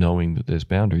love knowing that there's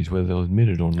boundaries, whether they'll admit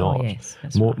it or not. Oh, yes,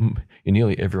 that's right.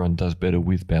 Nearly everyone does better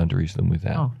with boundaries than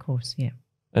without. Oh, of course, yeah.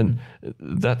 And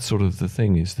that's sort of the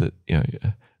thing is that,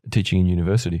 teaching in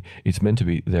university, it's meant to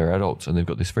be they're adults and they've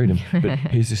got this freedom, but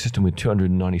here's a system with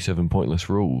 297 pointless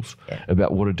rules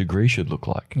about what a degree should look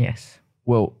like. Yes.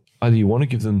 Well, either you want to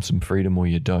give them some freedom or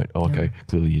you don't. Oh, okay,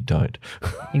 clearly you don't.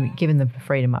 You're giving them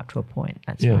freedom up to a point.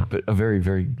 That's right. But a very,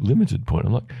 very limited point.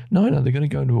 I'm like, no, they're going to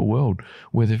go into a world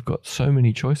where they've got so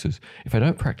many choices. If they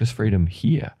don't practice freedom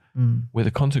here, where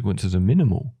the consequences are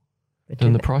minimal,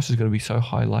 then the price is going to be so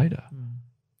high later.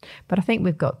 But I think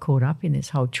we've got caught up in this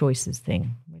whole choices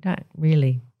thing. We don't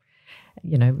really,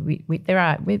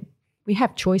 we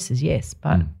have choices, yes,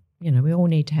 but we all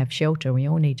need to have shelter. We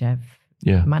all need to have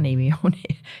money. We all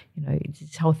need, it's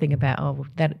this whole thing about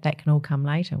that can all come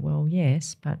later. Well,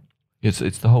 yes, but it's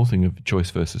the whole thing of choice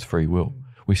versus free will.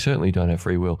 We certainly don't have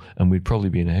free will, and we'd probably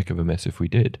be in a heck of a mess if we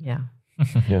did. Yeah.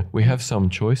 We have some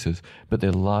choices, but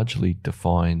they're largely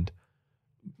defined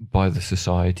by the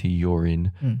society you're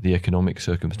in, the economic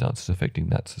circumstances affecting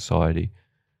that society,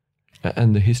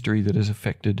 and the history that has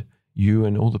affected you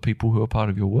and all the people who are part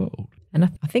of your world. And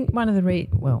I think one of the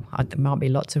there might be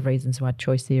lots of reasons why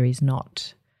choice theory is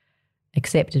not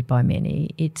accepted by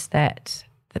many. It's that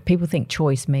people think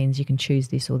choice means you can choose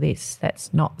this or this.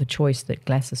 That's not the choice that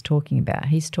Glasser's talking about.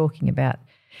 He's talking about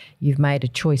you've made a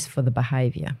choice for the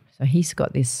behaviour. So he's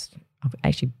got this, I've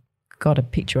actually got a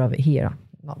picture of it here.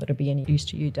 Not that it'll be any use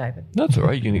to you, David. That's all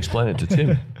right. You can explain it to Tim.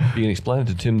 If you can explain it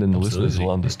to Tim, then the listeners will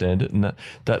understand it, and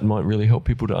that might really help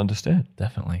people to understand.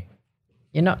 Definitely.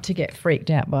 You're not to get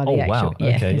freaked out by the actual. Wow.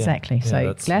 Yeah, okay, exactly.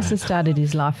 Yeah, so Glasser started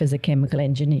his life as a chemical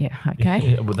engineer.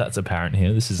 Okay. Well, that's apparent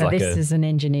here. This is this is an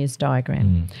engineer's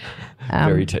diagram.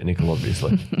 Very technical,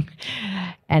 obviously.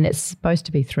 And it's supposed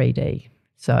to be 3D.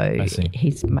 So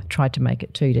he's tried to make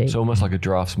it 2D. So almost like a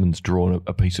draftsman's drawn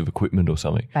a piece of equipment or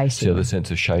something. Basically. So the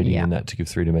sense of shading and that to give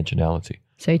three-dimensionality.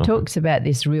 So he talks about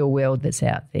this real world that's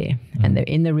out there. And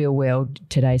in the real world,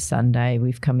 today's Sunday,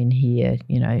 we've come in here,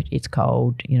 it's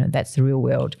cold, that's the real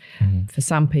world. For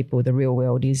some people, the real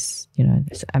world is,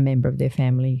 a member of their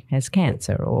family has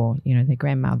cancer, or, their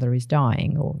grandmother is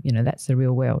dying, or, that's the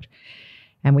real world.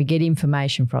 And we get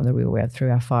information from the real world through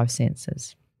our 5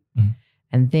 senses.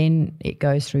 And then it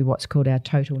goes through what's called our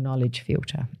total knowledge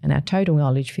filter. And our total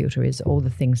knowledge filter is all the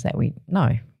things that we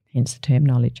know, hence the term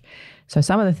knowledge. So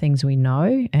some of the things we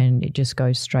know, and it just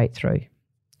goes straight through.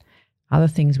 Other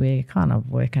things we're kind of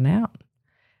working out,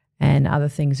 and other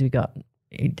things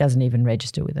it doesn't even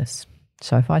register with us.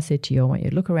 So if I said to you, I want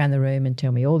you to look around the room and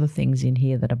tell me all the things in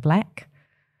here that are black,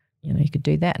 you could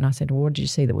do that. And I said, well, what did you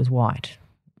see that was white?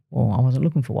 Well, I wasn't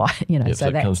looking for white, So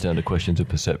it comes down to questions of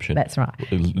perception. That's right.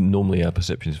 Normally our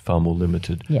perception is far more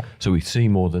limited. Yeah. So we see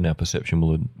more than our perception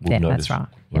will notice. That's right.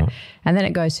 Yeah. And then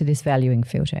it goes to this valuing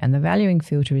filter. And the valuing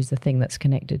filter is the thing that's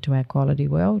connected to our quality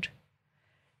world.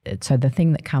 So the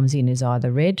thing that comes in is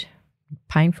either red,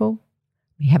 painful,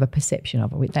 we have a perception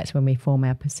of it. That's when we form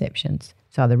our perceptions.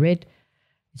 It's either red,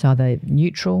 it's either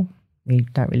neutral, we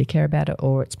don't really care about it,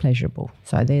 or it's pleasurable.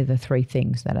 So they're the 3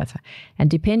 things that are,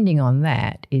 and depending on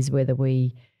that is whether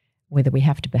we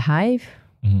have to behave,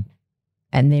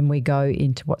 and then we go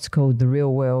into what's called the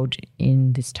real world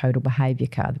in this total behaviour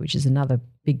card, which is another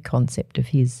big concept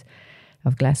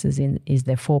of Glasser's is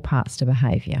there 4 parts to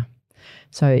behaviour.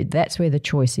 So that's where the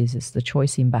choice is. It's the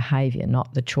choice in behaviour,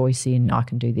 not the choice in I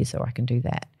can do this or I can do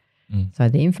that. So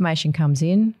the information comes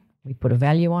in, we put a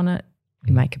value on it,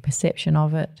 we make a perception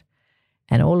of it,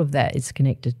 and all of that is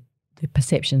connected. The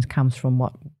perceptions comes from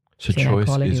what. So choice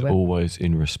is always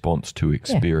in response to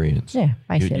experience. Yeah,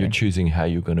 basically. You're choosing how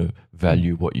you're going to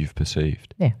value what you've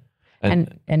perceived. Yeah.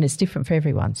 And it's different for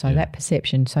everyone. So that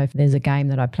perception, so if there's a game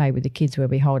that I play with the kids where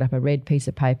we hold up a red piece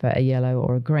of paper, a yellow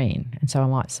or a green. And so I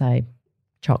might say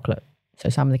chocolate. So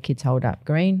some of the kids hold up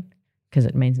green because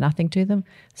it means nothing to them.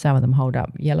 Some of them hold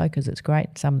up yellow because it's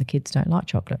great. Some of the kids don't like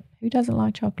chocolate. Who doesn't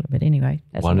like chocolate? But anyway.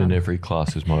 That's one in every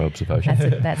class is my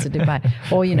observation. That's a debate.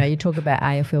 Or, you talk about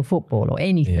AFL football or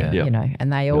anything,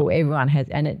 and they all, everyone has,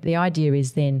 and the idea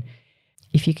is then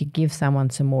if you could give someone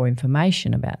some more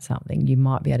information about something, you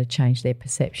might be able to change their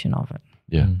perception of it.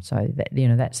 Yeah. So that,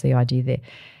 that's the idea there.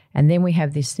 And then we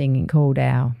have this thing called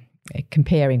our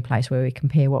comparing place where we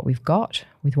compare what we've got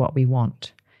with what we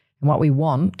want. And what we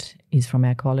want is from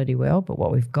our quality world, but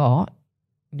what we've got,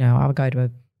 I'll go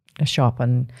to a shop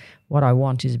and what I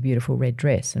want is a beautiful red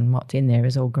dress and what's in there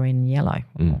is all green and yellow,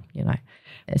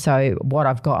 So what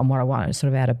I've got and what I want is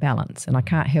sort of out of balance, and I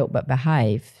can't help but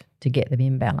behave to get them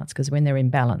in balance, because when they're in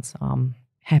balance, I'm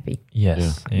happy.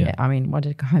 Yes. Yeah. I mean, what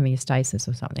is homeostasis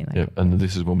or something? And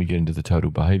this is when we get into the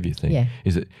total behaviour thing,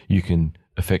 is that you can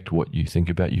affect what you think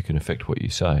about, you can affect what you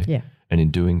say. Yeah. And in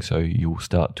doing so, you'll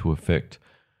start to affect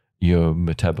your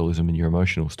metabolism and your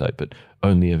emotional state, but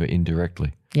only ever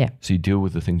indirectly. Yeah. So you deal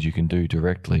with the things you can do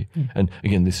directly. And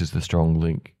again, this is the strong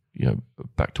link,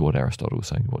 back to what Aristotle was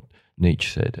saying, what Nietzsche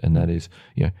said, and that is,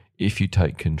 if you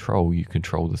take control, you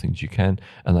control the things you can,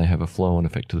 and they have a flow-on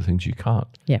effect to the things you can't.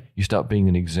 Yeah. You start being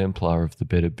an exemplar of the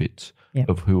better bits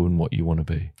of who and what you want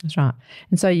to be. That's right.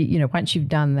 And so, once you've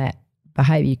done that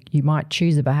behaviour, you might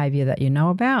choose a behaviour that you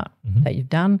know about, that you've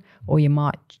done, or you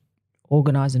might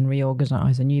organise and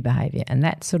reorganise a new behaviour. And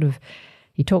that sort of,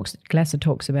 Glasser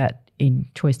talks about in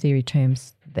choice theory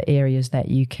terms, the areas that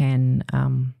you can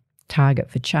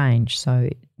target for change. So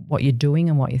what you're doing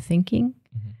and what you're thinking.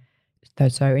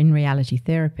 So in reality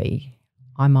therapy,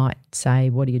 I might say,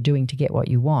 what are you doing to get what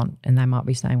you want? And they might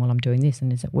be saying, well, I'm doing this,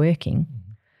 and is it working?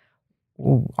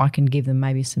 Or I can give them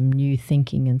maybe some new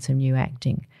thinking and some new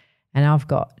acting. And I've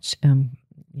got,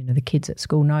 the kids at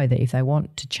school know that if they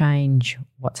want to change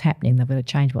what's happening, they've got to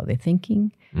change what they're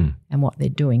thinking and what they're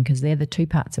doing, because they're the two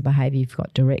parts of behaviour you've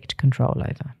got direct control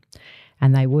over.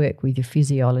 And they work with your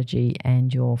physiology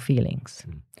and your feelings.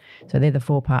 So they're the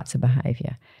four parts of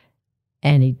behaviour.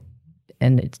 And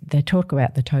they talk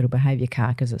about the total behaviour car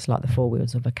because it's like the four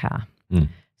wheels of a car.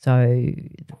 So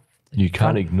you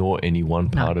can't ignore any one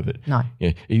part of it. No.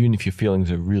 Yeah, even if your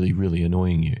feelings are really, really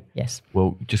annoying you. Yes.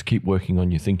 Well, just keep working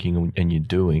on your thinking and your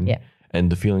doing,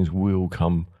 and the feelings will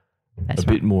come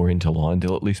bit more into line.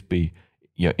 They'll at least be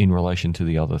in relation to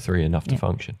the other three enough to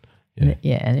function.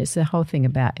 Yeah, and it's the whole thing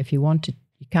about if you want to,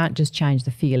 you can't just change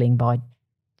the feeling by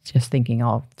just thinking,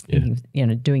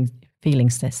 feeling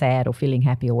sad or feeling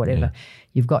happy or whatever. Yeah.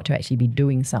 You've got to actually be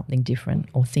doing something different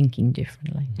or thinking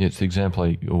differently. Yeah, it's the example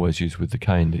I always use with the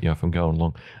cane that, if I'm going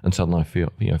along and suddenly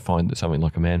I find that something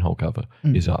like a manhole cover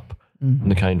is up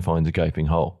and the cane finds a gaping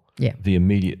hole. Yeah. The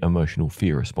immediate emotional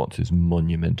fear response is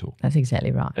monumental. That's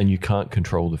exactly right. And you can't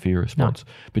control the fear response,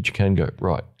 but you can go,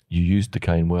 right, you used the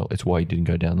cane well, it's why you didn't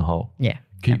go down the hole. Yeah.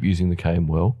 Keep using the cane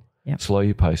well, slow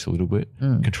your pace a little bit,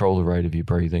 control the rate of your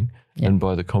breathing, and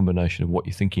by the combination of what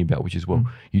you're thinking about, which is,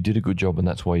 you did a good job and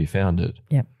that's why you found it.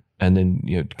 Yep. And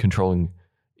then, controlling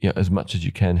as much as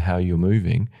you can how you're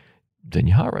moving, then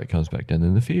your heart rate comes back down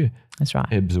and the fear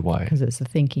ebbs away. Because it's the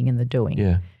thinking and the doing.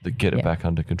 Yeah, that get it back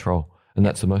under control. And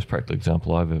that's the most practical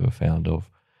example I've ever found of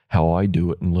how I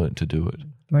do it and learnt to do it.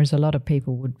 Whereas a lot of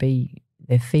people would be,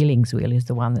 their feelings wheel is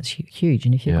the one that's huge.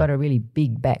 And if you've got a really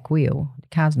big back wheel, the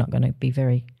car's not going to be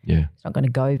very, it's not going to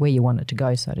go where you want it to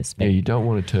go, so to speak. Yeah, you don't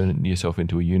want to turn yourself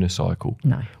into a unicycle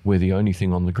where the only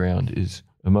thing on the ground is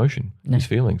emotion, is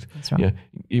feelings. That's right. Yeah,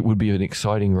 it would be an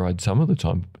exciting ride some of the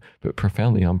time, but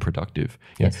profoundly unproductive.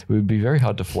 Yes. It would be very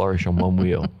hard to flourish on one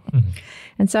wheel.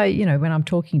 And so, when I'm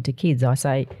talking to kids, I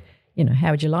say,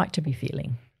 how would you like to be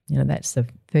feeling? That's the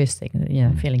first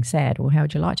thing, feeling sad. Well, how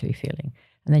would you like to be feeling?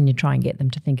 And then you try and get them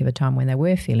to think of a time when they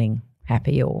were feeling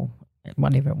happy or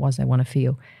whatever it was they want to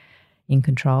feel in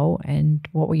control, and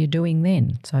what were you doing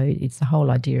then? So it's the whole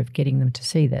idea of getting them to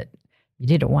see that you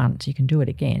did it once, you can do it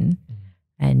again,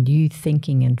 and you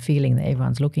thinking and feeling that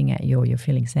everyone's looking at you or you're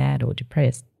feeling sad or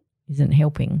depressed isn't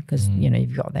helping because,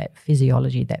 you've got that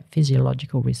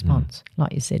physiological response.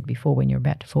 Like you said before, when you're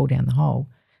about to fall down the hole,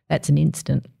 that's an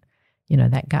instant,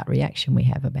 that gut reaction we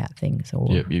have about things.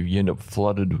 Or you end up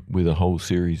flooded with a whole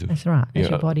series of that's right. That's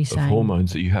your body saying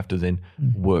hormones that you have to then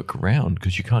work around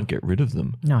because you can't get rid of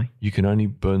them. No, you can only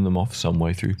burn them off some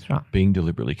way through being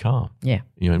deliberately calm. Yeah,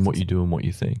 and what you do and what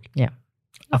you think. Yeah,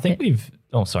 I think we've.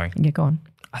 Oh, sorry. Yeah, go on.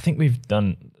 I think we've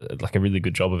done like a really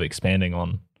good job of expanding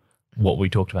on what we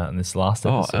talked about in this last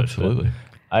episode. Oh, absolutely.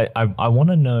 I want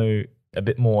to know a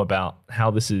bit more about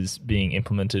how this is being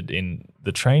implemented in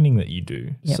the training that you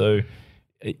do. Yep. So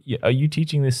are you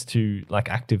teaching this to like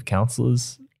active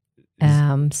counsellors?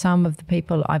 Some of the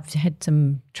people, I've had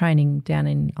some training down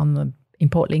in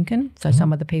Port Lincoln. So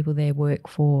some of the people there work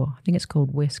for, I think it's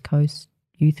called West Coast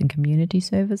Youth and Community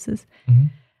Services. Mm-hmm.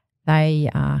 They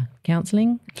are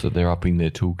counselling. So they're upping their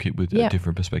toolkit with a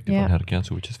different perspective on how to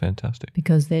counsel, which is fantastic.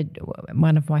 Because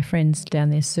one of my friends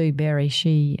down there, Sue Berry,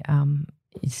 she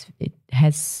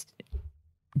has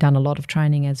done a lot of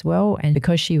training as well. And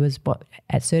because she was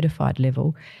at certified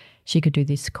level, she could do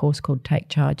this course called Take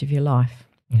Charge of Your Life.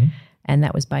 Mm-hmm. And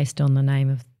that was based on the name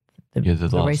of the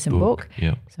recent book.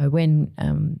 Yeah. So when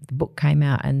the book came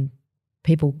out and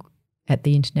people at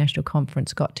the international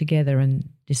conference got together and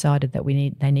decided that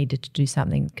they needed to do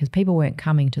something because people weren't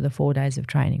coming to the 4 days of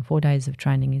training. 4 days of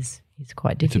training is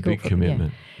quite difficult. It's a big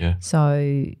commitment. Yeah.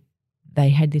 So they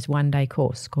had this 1 day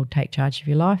course called Take Charge of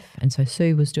Your Life. And so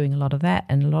Sue was doing a lot of that,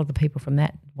 and a lot of the people from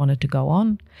that wanted to go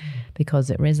on because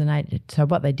it resonated. So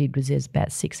what they did was there's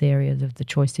about 6 areas of the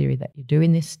choice theory that you do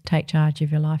in this Take Charge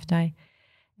of Your Life day.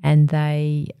 And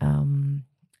they,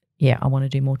 I want to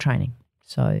do more training.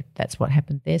 So that's what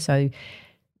happened there. So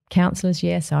counsellors,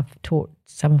 yes, I've taught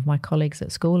some of my colleagues at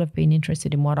school have been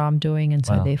interested in what I'm doing, and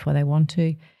so therefore they want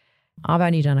to. I've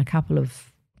only done a couple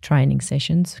of training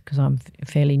sessions because I'm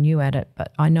fairly new at it,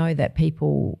 but I know that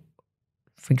people,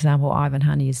 for example, Ivan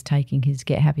Honey is taking his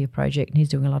Get Happier project and he's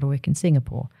doing a lot of work in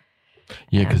Singapore.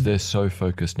 Yeah, because they're so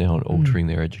focused now on altering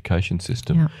their education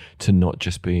system to not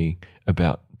just be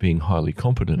about being highly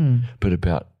competent, but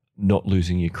about not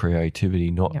losing your creativity,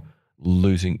 not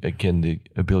losing, again, the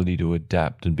ability to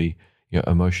adapt and be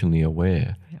emotionally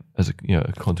aware as a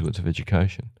consequence of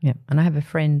education. Yeah, and I have a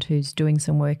friend who's doing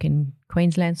some work in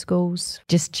Queensland schools,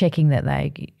 just checking that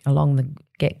they, along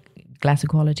the Glass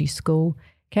Equality School,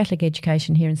 Catholic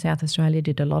Education here in South Australia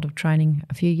did a lot of training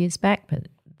a few years back, but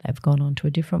they've gone on to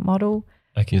a different model.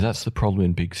 Okay, that's the problem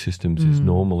in big systems is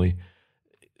normally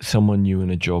someone new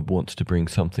in a job wants to bring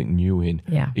something new in,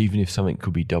 even if something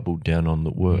could be doubled down on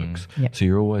that works. So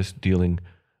you're always dealing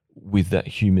with that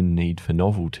human need for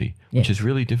novelty, which is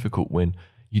really difficult when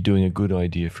you're doing a good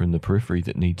idea from the periphery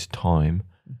that needs time.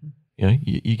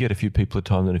 You get a few people at a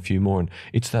time, then a few more, and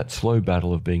it's that slow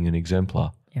battle of being an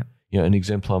exemplar. An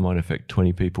exemplar might affect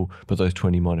 20 people, but those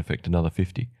 20 might affect another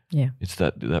 50. It's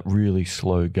that really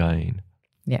slow gain.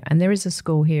 Yeah, and there is a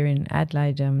school here in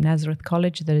Adelaide, Nazareth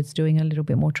College, that is doing a little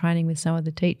bit more training with some of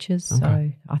the teachers. Okay.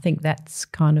 So I think that's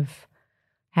kind of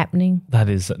happening. That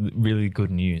is really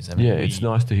good news. I mean, it's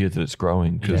nice to hear that it's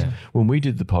growing because when we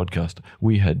did the podcast,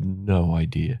 we had no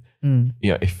idea.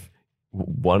 If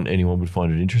one, anyone would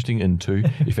find it interesting, and two,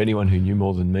 if anyone who knew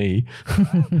more than me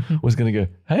was going to go,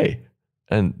 hey.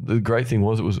 And the great thing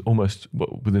was it was almost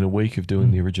within a week of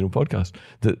doing the original podcast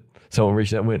that someone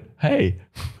reached out and went, hey.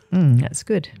 That's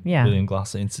good. Yeah. William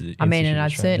Glasser Institute. I mean, and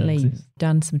I've certainly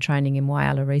done some training in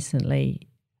Whyalla recently.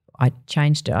 I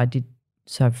changed it. I did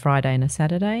Friday and a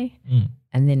Saturday,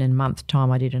 and then in a month's time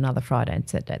I did another Friday and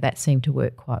Saturday. That seemed to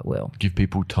work quite well. Give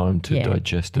people time to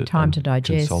digest it. Time to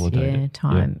digest, consolidate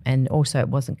time. Yeah. And also it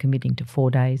wasn't committing to 4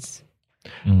 days.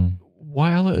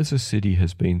 Whyalla as a city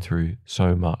has been through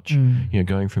so much,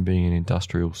 going from being an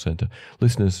industrial centre.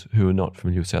 Listeners who are not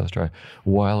familiar with South Australia,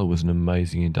 Whyalla was an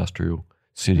amazing industrial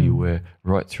city where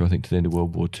right through, I think, to the end of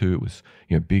World War II, it was,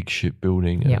 big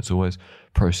shipbuilding and it's always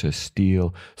processed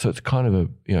steel. So it's kind of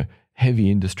a,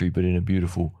 heavy industry, but in a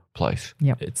beautiful place.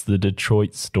 Yep. It's the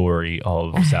Detroit story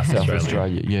of South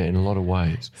Australia. Yeah, in a lot of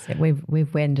ways. So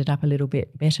we've ended up a little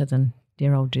bit better than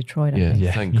dear old Detroit.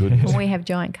 Thank goodness. Well, we have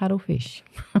giant cuttlefish.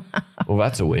 Well,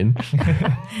 that's a win.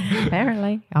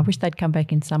 Apparently. I wish they'd come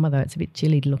back in summer, though. It's a bit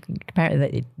chilly looking.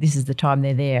 Apparently, this is the time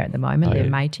they're there at the moment. They're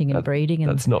mating and breeding.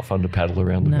 That's not fun to paddle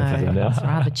around looking for them now. It's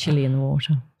rather chilly in the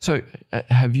water. So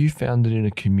have you found that in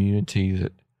a community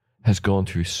that has gone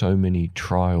through so many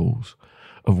trials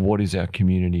of what is our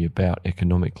community about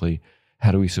economically,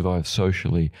 how do we survive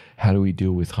socially, how do we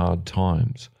deal with hard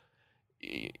times?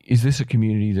 Is this a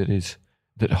community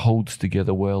that holds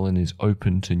together well and is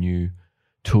open to new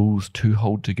tools to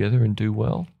hold together and do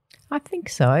well? I think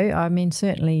so. I mean,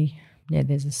 certainly,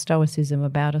 there's a stoicism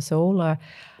about us all.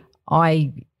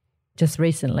 I just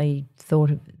recently thought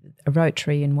of a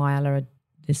Rotary in Whyalla.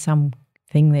 There's some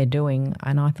thing they're doing.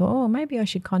 And I thought, oh, maybe I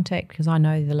should contact, because I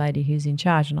know the lady who's in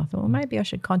charge. And I thought, well, maybe I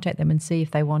should contact them and see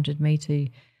if they wanted me to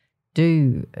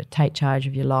take charge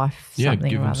of your life. Yeah, something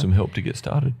give them some help to get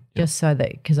started. Just so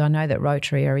that, because I know that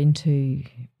Rotary are into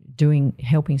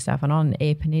helping stuff. And on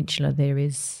Eyre Peninsula, there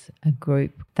is a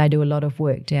group. They do a lot of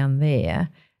work down there,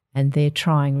 and they're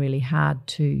trying really hard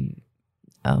to,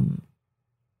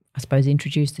 I suppose,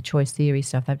 introduce the choice theory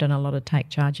stuff. They've done a lot of take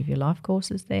charge of your life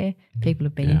courses there. People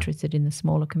have been interested in the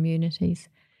smaller communities.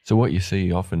 So what you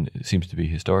see often, it seems to be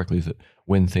historically, is that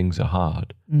when things are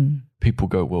hard, people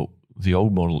go, well, the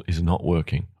old model is not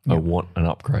working. I want an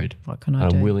upgrade. What can I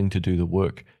do? I'm willing to do the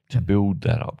work to build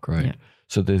that upgrade. Yep.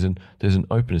 So there's an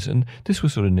openness. And this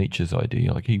was sort of Nietzsche's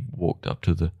idea. Like, he walked up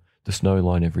to the snow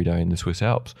line every day in the Swiss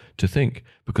Alps to think,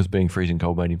 because being freezing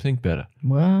cold made him think better.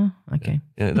 Well, okay.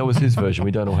 Yeah, that was his version.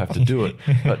 We don't all have to do it.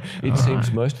 But it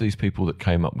seems most of these people that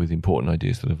came up with important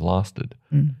ideas that have lasted,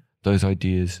 those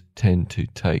ideas tend to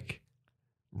take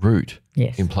root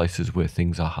in places where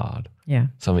things are hard. Yeah.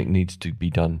 Something needs to be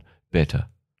done better.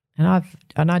 And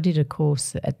I did a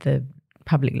course at the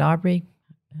public library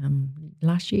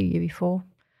last year before.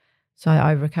 So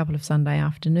over a couple of Sunday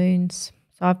afternoons.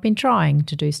 So I've been trying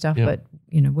to do stuff, but,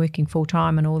 working full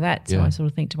time and all that. So I sort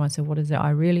of think to myself, what is it I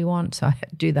really want? So I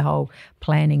do the whole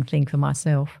planning thing for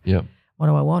myself. Yeah. What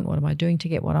do I want? What am I doing to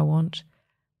get what I want?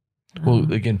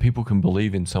 Well, again, people can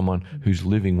believe in someone who's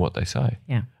living what they say.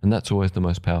 Yeah. And that's always the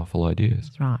most powerful ideas.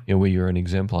 That's right. Where you're an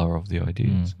exemplar of the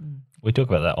ideas. We talk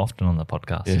about that often on the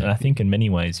podcast. Yeah. And I think in many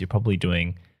ways you're probably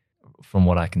doing, from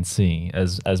what I can see,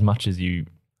 as much as you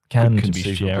can to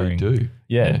be sharing. Do.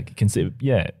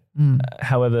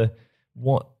 However,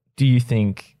 what do you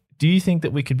think? Do you think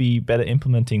that we could be better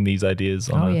implementing these ideas?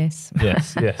 Yes.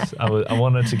 Yes. I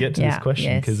wanted to get to this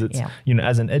question because it's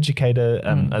as an educator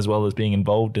as well as being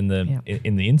involved in the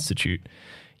in the institute,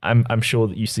 I'm sure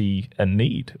that you see a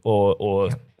need,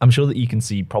 or I'm sure that you can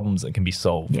see problems that can be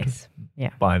solved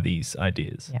by these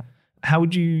ideas. Yeah. How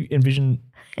would you envision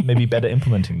maybe better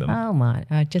implementing them? Oh my,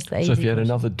 just the easy. So if you had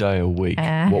another day a week,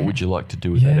 what would you like to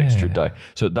do with that extra day?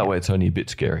 So that way it's only a bit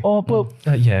scary. Oh, well,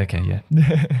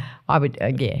 I would,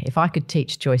 if I could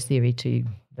teach choice theory to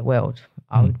the world,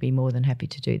 I would be more than happy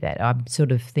to do that. I'm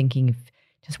sort of thinking if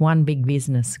just one big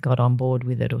business got on board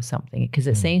with it or something, because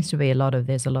it seems to be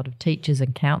there's a lot of teachers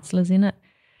and counsellors in it.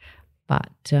 But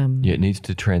it needs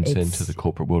to transcend to the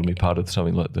corporate world and be part of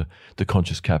something like the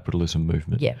conscious capitalism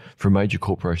movement. Yeah. For a major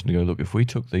corporation to go, look, if we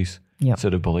took these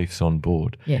set of beliefs on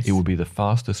board, it would be the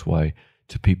fastest way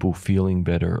to people feeling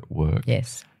better at work.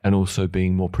 Yes. And also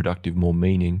being more productive, more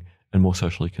meaning, and more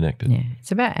socially connected. Yeah.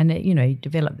 It's about,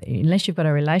 develop, unless you've got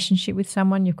a relationship with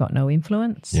someone, you've got no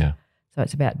influence. Yeah. So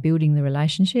it's about building the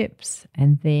relationships,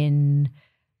 and then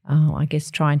I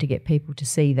guess trying to get people to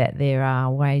see that there are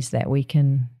ways that we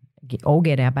can all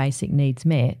get our basic needs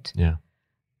met,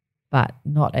 but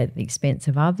not at the expense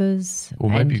of others. Or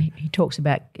and maybe he talks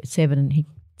about seven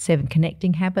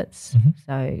connecting habits.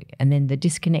 So, and then the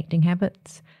disconnecting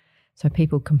habits. So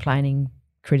people complaining,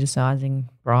 criticising,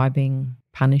 bribing,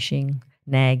 punishing,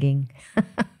 nagging.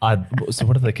 So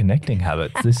what are the connecting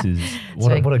habits? This is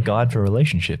what a guide for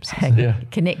relationships.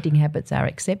 Connecting habits are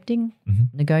accepting,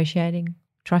 negotiating,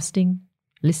 trusting,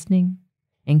 listening,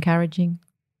 encouraging,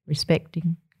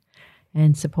 respecting,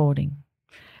 and supporting.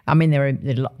 I mean, there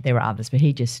are others, but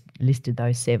he just listed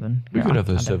those 7. We could have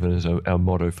those 7 as our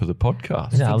motto for the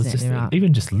podcast. Yeah, I was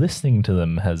even just listening to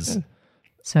them has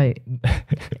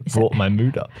brought my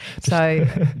mood up. So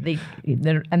the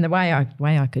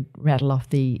way I could rattle off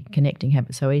the connecting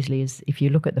habit so easily is if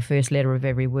you look at the first letter of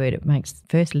every word,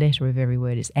 first letter of every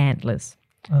word is antlers.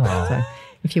 Oh. So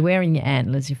if you're wearing your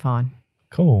antlers, you're fine.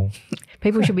 Cool.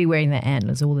 People should be wearing their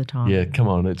antlers all the time. Yeah, come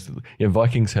on.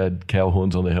 Vikings had cow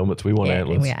horns on their helmets. We want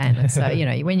antlers. We want antlers. So,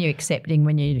 when you're accepting,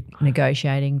 when you're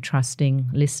negotiating, trusting,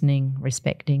 listening,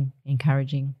 respecting,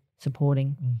 encouraging,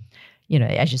 supporting,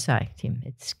 as you say, Tim,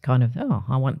 it's kind of,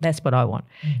 that's what I want.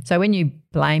 So when you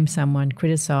blame someone,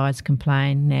 criticise,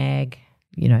 complain, nag,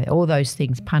 all those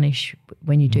things, punish,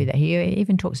 when you do that. He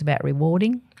even talks about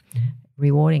rewarding.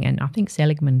 And I think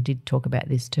Seligman did talk about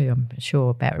this too, I'm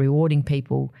sure, about rewarding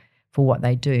people for what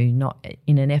they do, not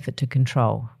in an effort to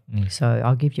control. So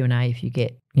I'll give you an A if you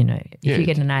get, if you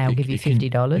get an A, I'll give you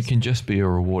 $50. It can just be a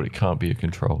reward. It can't be a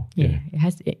control. Yeah. It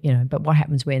has, but what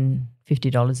happens when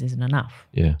 $50 isn't enough?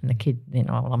 Yeah. And the kid,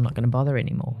 I'm not going to bother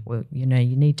anymore. Well, you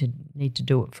need to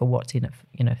do it for what's in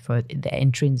it, for the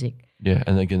intrinsic. Yeah.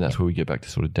 And again, that's where we get back to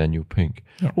sort of Daniel Pink.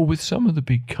 Yeah. Or with some of the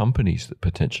big companies that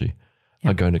potentially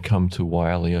are going to come to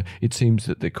Whyalla, it seems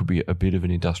that there could be a bit of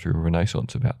an industrial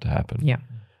renaissance about to happen. Yeah.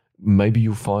 Maybe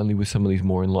you'll finally, with some of these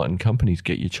more enlightened companies,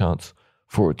 get your chance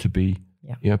for it to be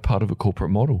part of a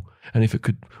corporate model. And if it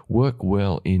could work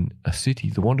well in a city,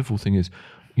 the wonderful thing is,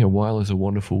 Whyalla is a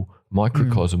wonderful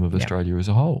microcosm of Australia as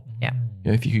a whole. Yeah.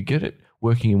 If you could get it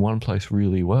working in one place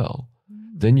really well,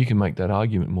 then you can make that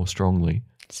argument more strongly.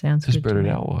 Sounds to good spread to it me.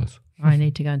 outwards. I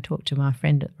need to go and talk to my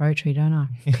friend at Rotary, don't I?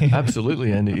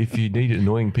 Absolutely. And if you need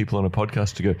annoying people on a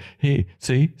podcast to go, here,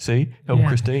 see, help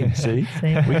Christine, see,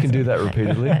 we can do that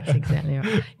repeatedly. That's exactly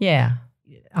right. Yeah.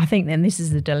 I think then this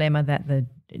is the dilemma that the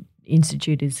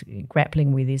Institute is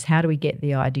grappling with, is how do we get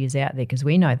the ideas out there? Because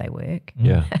we know they work.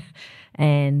 Yeah.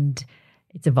 And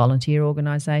it's a volunteer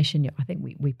organisation. I think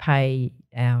we pay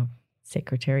our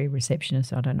secretary,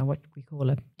 receptionist, I don't know what we call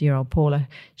her, dear old Paula.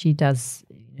 She does,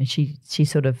 she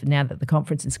sort of, now that the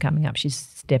conference is coming up, she's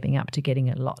stepping up to getting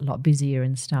a lot busier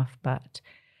and stuff. But,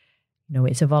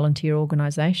 it's a volunteer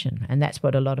organisation. And that's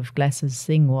what a lot of Glasser's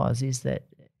thing was, is that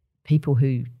people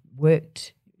who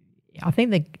worked, I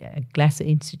think the Glasser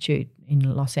Institute in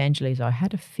Los Angeles, I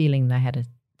had a feeling they had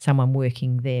someone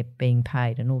working there being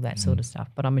paid and all that sort of stuff.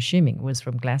 But I'm assuming it was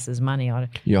from Glasser's money.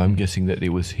 I'm guessing that it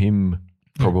was him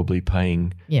probably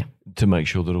paying to make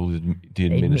sure that all the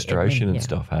administration and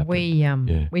stuff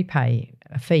happened. We pay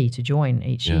a fee to join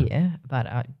each year, but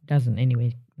it doesn't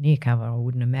anywhere near cover, I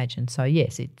wouldn't imagine. So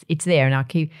yes, it's there, and I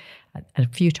keep a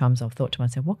few times I've thought to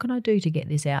myself, what can I do to get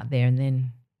this out there? And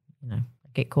then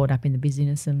get caught up in the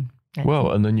busyness and.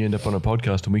 And then you end up on a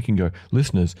podcast and we can go,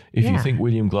 listeners, if you think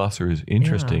William Glasser is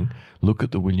interesting, look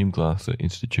at the William Glasser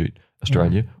Institute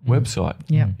Australia website.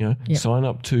 Sign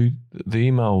up to the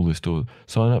email list or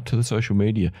sign up to the social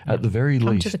media at the very least.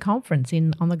 Come to the conference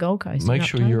on the Gold Coast. Make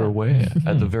sure you're aware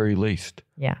at the very least.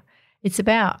 Yeah. It's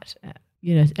about,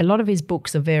 a lot of his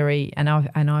books are very, and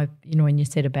I when you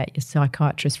said about your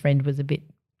psychiatrist friend was a bit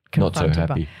not so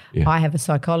happy. Yeah. I have a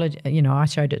psychologist, I've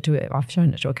shown it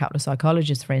to a couple of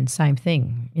psychologist friends, same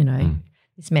thing,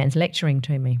 this man's lecturing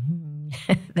to me.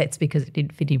 That's because it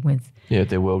didn't fit in with their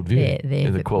worldview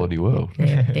in the quality world.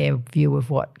 Their view of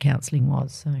what counselling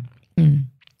was. So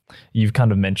You've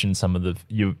kind of mentioned some of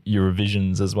your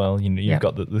revisions as well. You've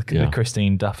got the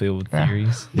Christine Duffield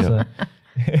theories. So,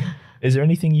 is there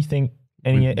anything you think,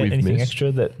 anything missed?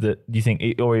 Extra that you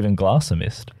think, or even Glasser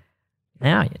missed?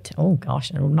 Now oh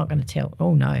gosh, I'm not going to tell.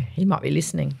 Oh no, he might be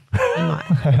listening. He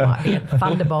might be a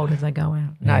thunderbolt as I go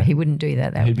out. No, he wouldn't do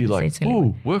that. He'd be like,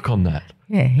 "Oh, work on that."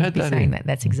 Yeah, he'd be saying that.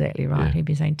 That's exactly right. Yeah. He'd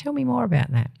be saying, "Tell me more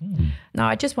about that." No,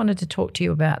 I just wanted to talk to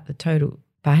you about the total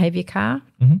behaviour car.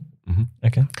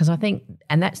 Okay. Because I think,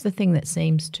 and that's the thing that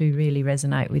seems to really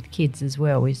resonate with kids as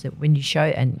well, is that when you show,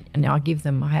 and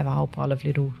I have a whole pile of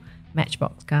little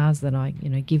matchbox cars that I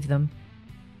give them.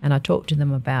 And I talk to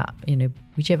them about,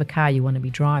 whichever car you want to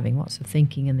be driving, what's the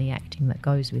thinking and the acting that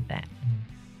goes with that.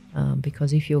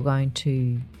 Because if you're going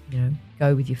to,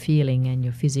 go with your feeling and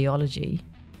your physiology,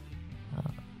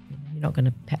 you're not going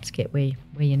to perhaps get where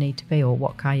you need to be or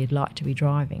what car you'd like to be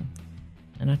driving.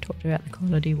 And I talked about the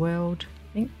quality world.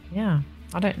 I think,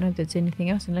 I don't know if there's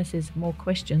anything else unless there's more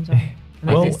questions. I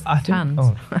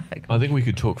think we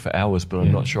could talk for hours, but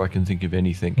I'm not sure I can think of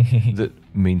anything that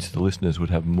means the listeners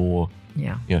would have more.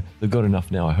 They've got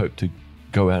enough now, I hope, to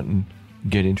go out and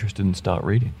get interested and start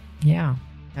reading. Yeah,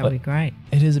 that would be great.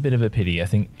 It is a bit of a pity, I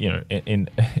think, in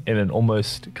an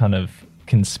almost kind of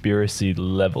conspiracy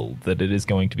level, that it is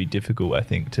going to be difficult, I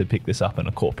think, to pick this up in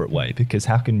a corporate way, because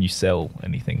how can you sell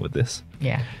anything with this?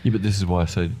 Yeah, but this is why I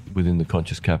said within the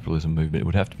conscious capitalism movement, it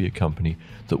would have to be a company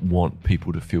that want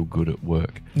people to feel good at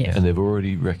work. Yes. And they've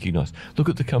already recognised. Look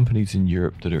at the companies in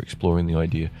Europe that are exploring the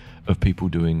idea of people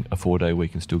doing a 4-day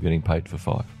week and still getting paid for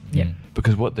 5. Yeah.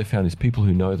 Because what they found is people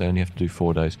who know they only have to do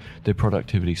 4 days, their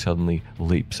productivity suddenly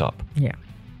leaps up. Yeah.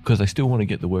 Because they still want to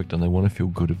get the work done. They want to feel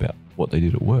good about what they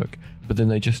did at work. But then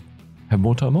they just have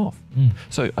more time off.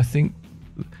 So I think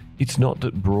it's not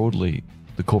that broadly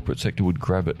the corporate sector would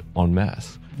grab it en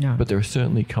masse. No. But there are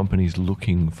certainly companies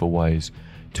looking for ways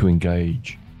to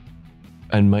engage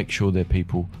and make sure their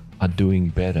people are doing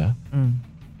better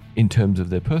in terms of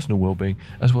their personal well-being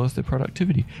as well as their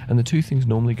productivity. And the two things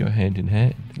normally go hand in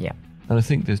hand. Yeah. And I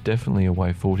think there's definitely a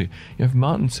way forward here. If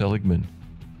Martin Seligman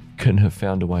can have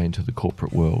found a way into the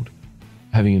corporate world,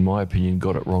 having, in my opinion,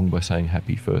 got it wrong by saying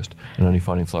happy first and only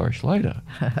finding flourish later,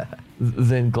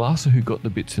 then Glasser, who got the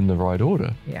bits in the right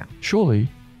order, surely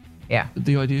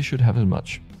the idea should have as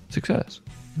much success.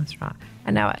 That's right.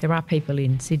 And now there are people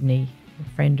in Sydney,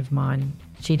 a friend of mine,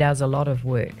 she does a lot of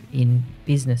work in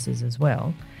businesses as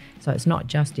well. So it's not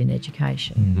just in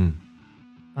education.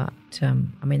 But,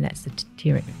 that's the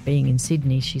tyranny. Being in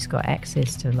Sydney, she's got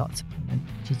access to lots of,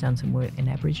 she's done some work in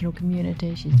Aboriginal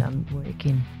community, she's done work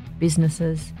in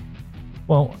businesses.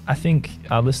 Well, I think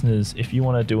our listeners, if you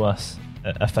want to do us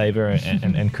a favor,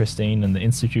 and Christine and the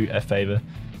Institute a favor.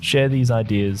 Share these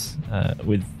ideas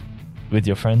with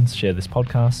your friends. Share this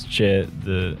podcast. Share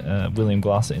the William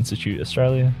Glasser Institute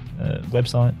Australia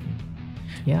website.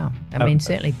 Yeah, I mean,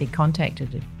 certainly be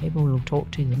contacted. People will talk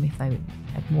to them if they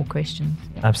have more questions.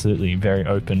 Yeah. Absolutely, very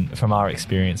open from our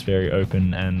experience, very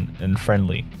open and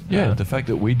friendly. Yeah, the fact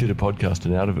that we did a podcast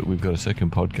and out of it we've got a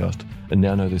second podcast and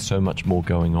now know there's so much more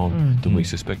going on than we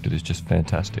suspected is just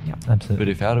fantastic. Yeah. Absolutely. But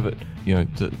if out of it,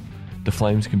 the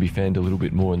flames can be fanned a little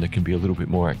bit more and there can be a little bit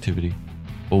more activity,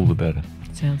 all the better.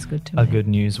 Sounds good to me. A good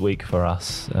news week for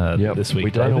us this week.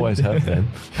 We don't always have them.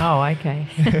 Oh, okay.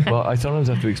 Well, I sometimes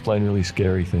have to explain really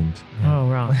scary things. Oh,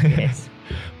 right. Yes.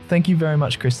 Thank you very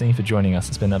much, Christine, for joining us.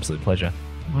 It's been an absolute pleasure.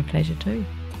 My pleasure too.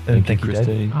 Thank you,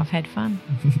 Christine. I've had fun.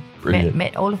 Brilliant.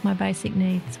 Met all of my basic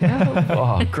needs. Well.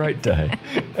 Oh, great day.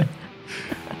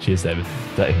 Cheers, David.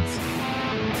 Thanks.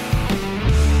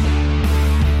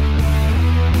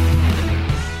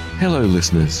 Hello,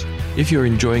 listeners. If you're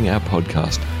enjoying our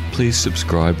podcast, please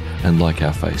subscribe and like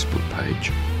our Facebook page.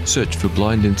 Search for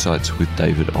Blind Insights with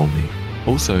David Olney.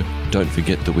 Also, don't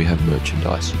forget that we have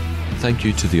merchandise. Thank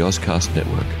you to the Ozcast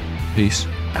Network. Peace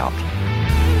out.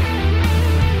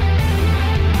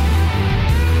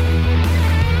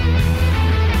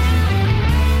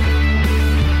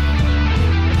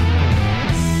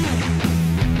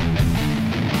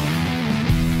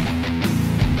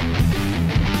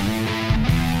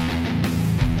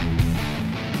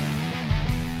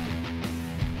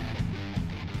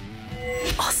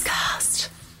 Oscar.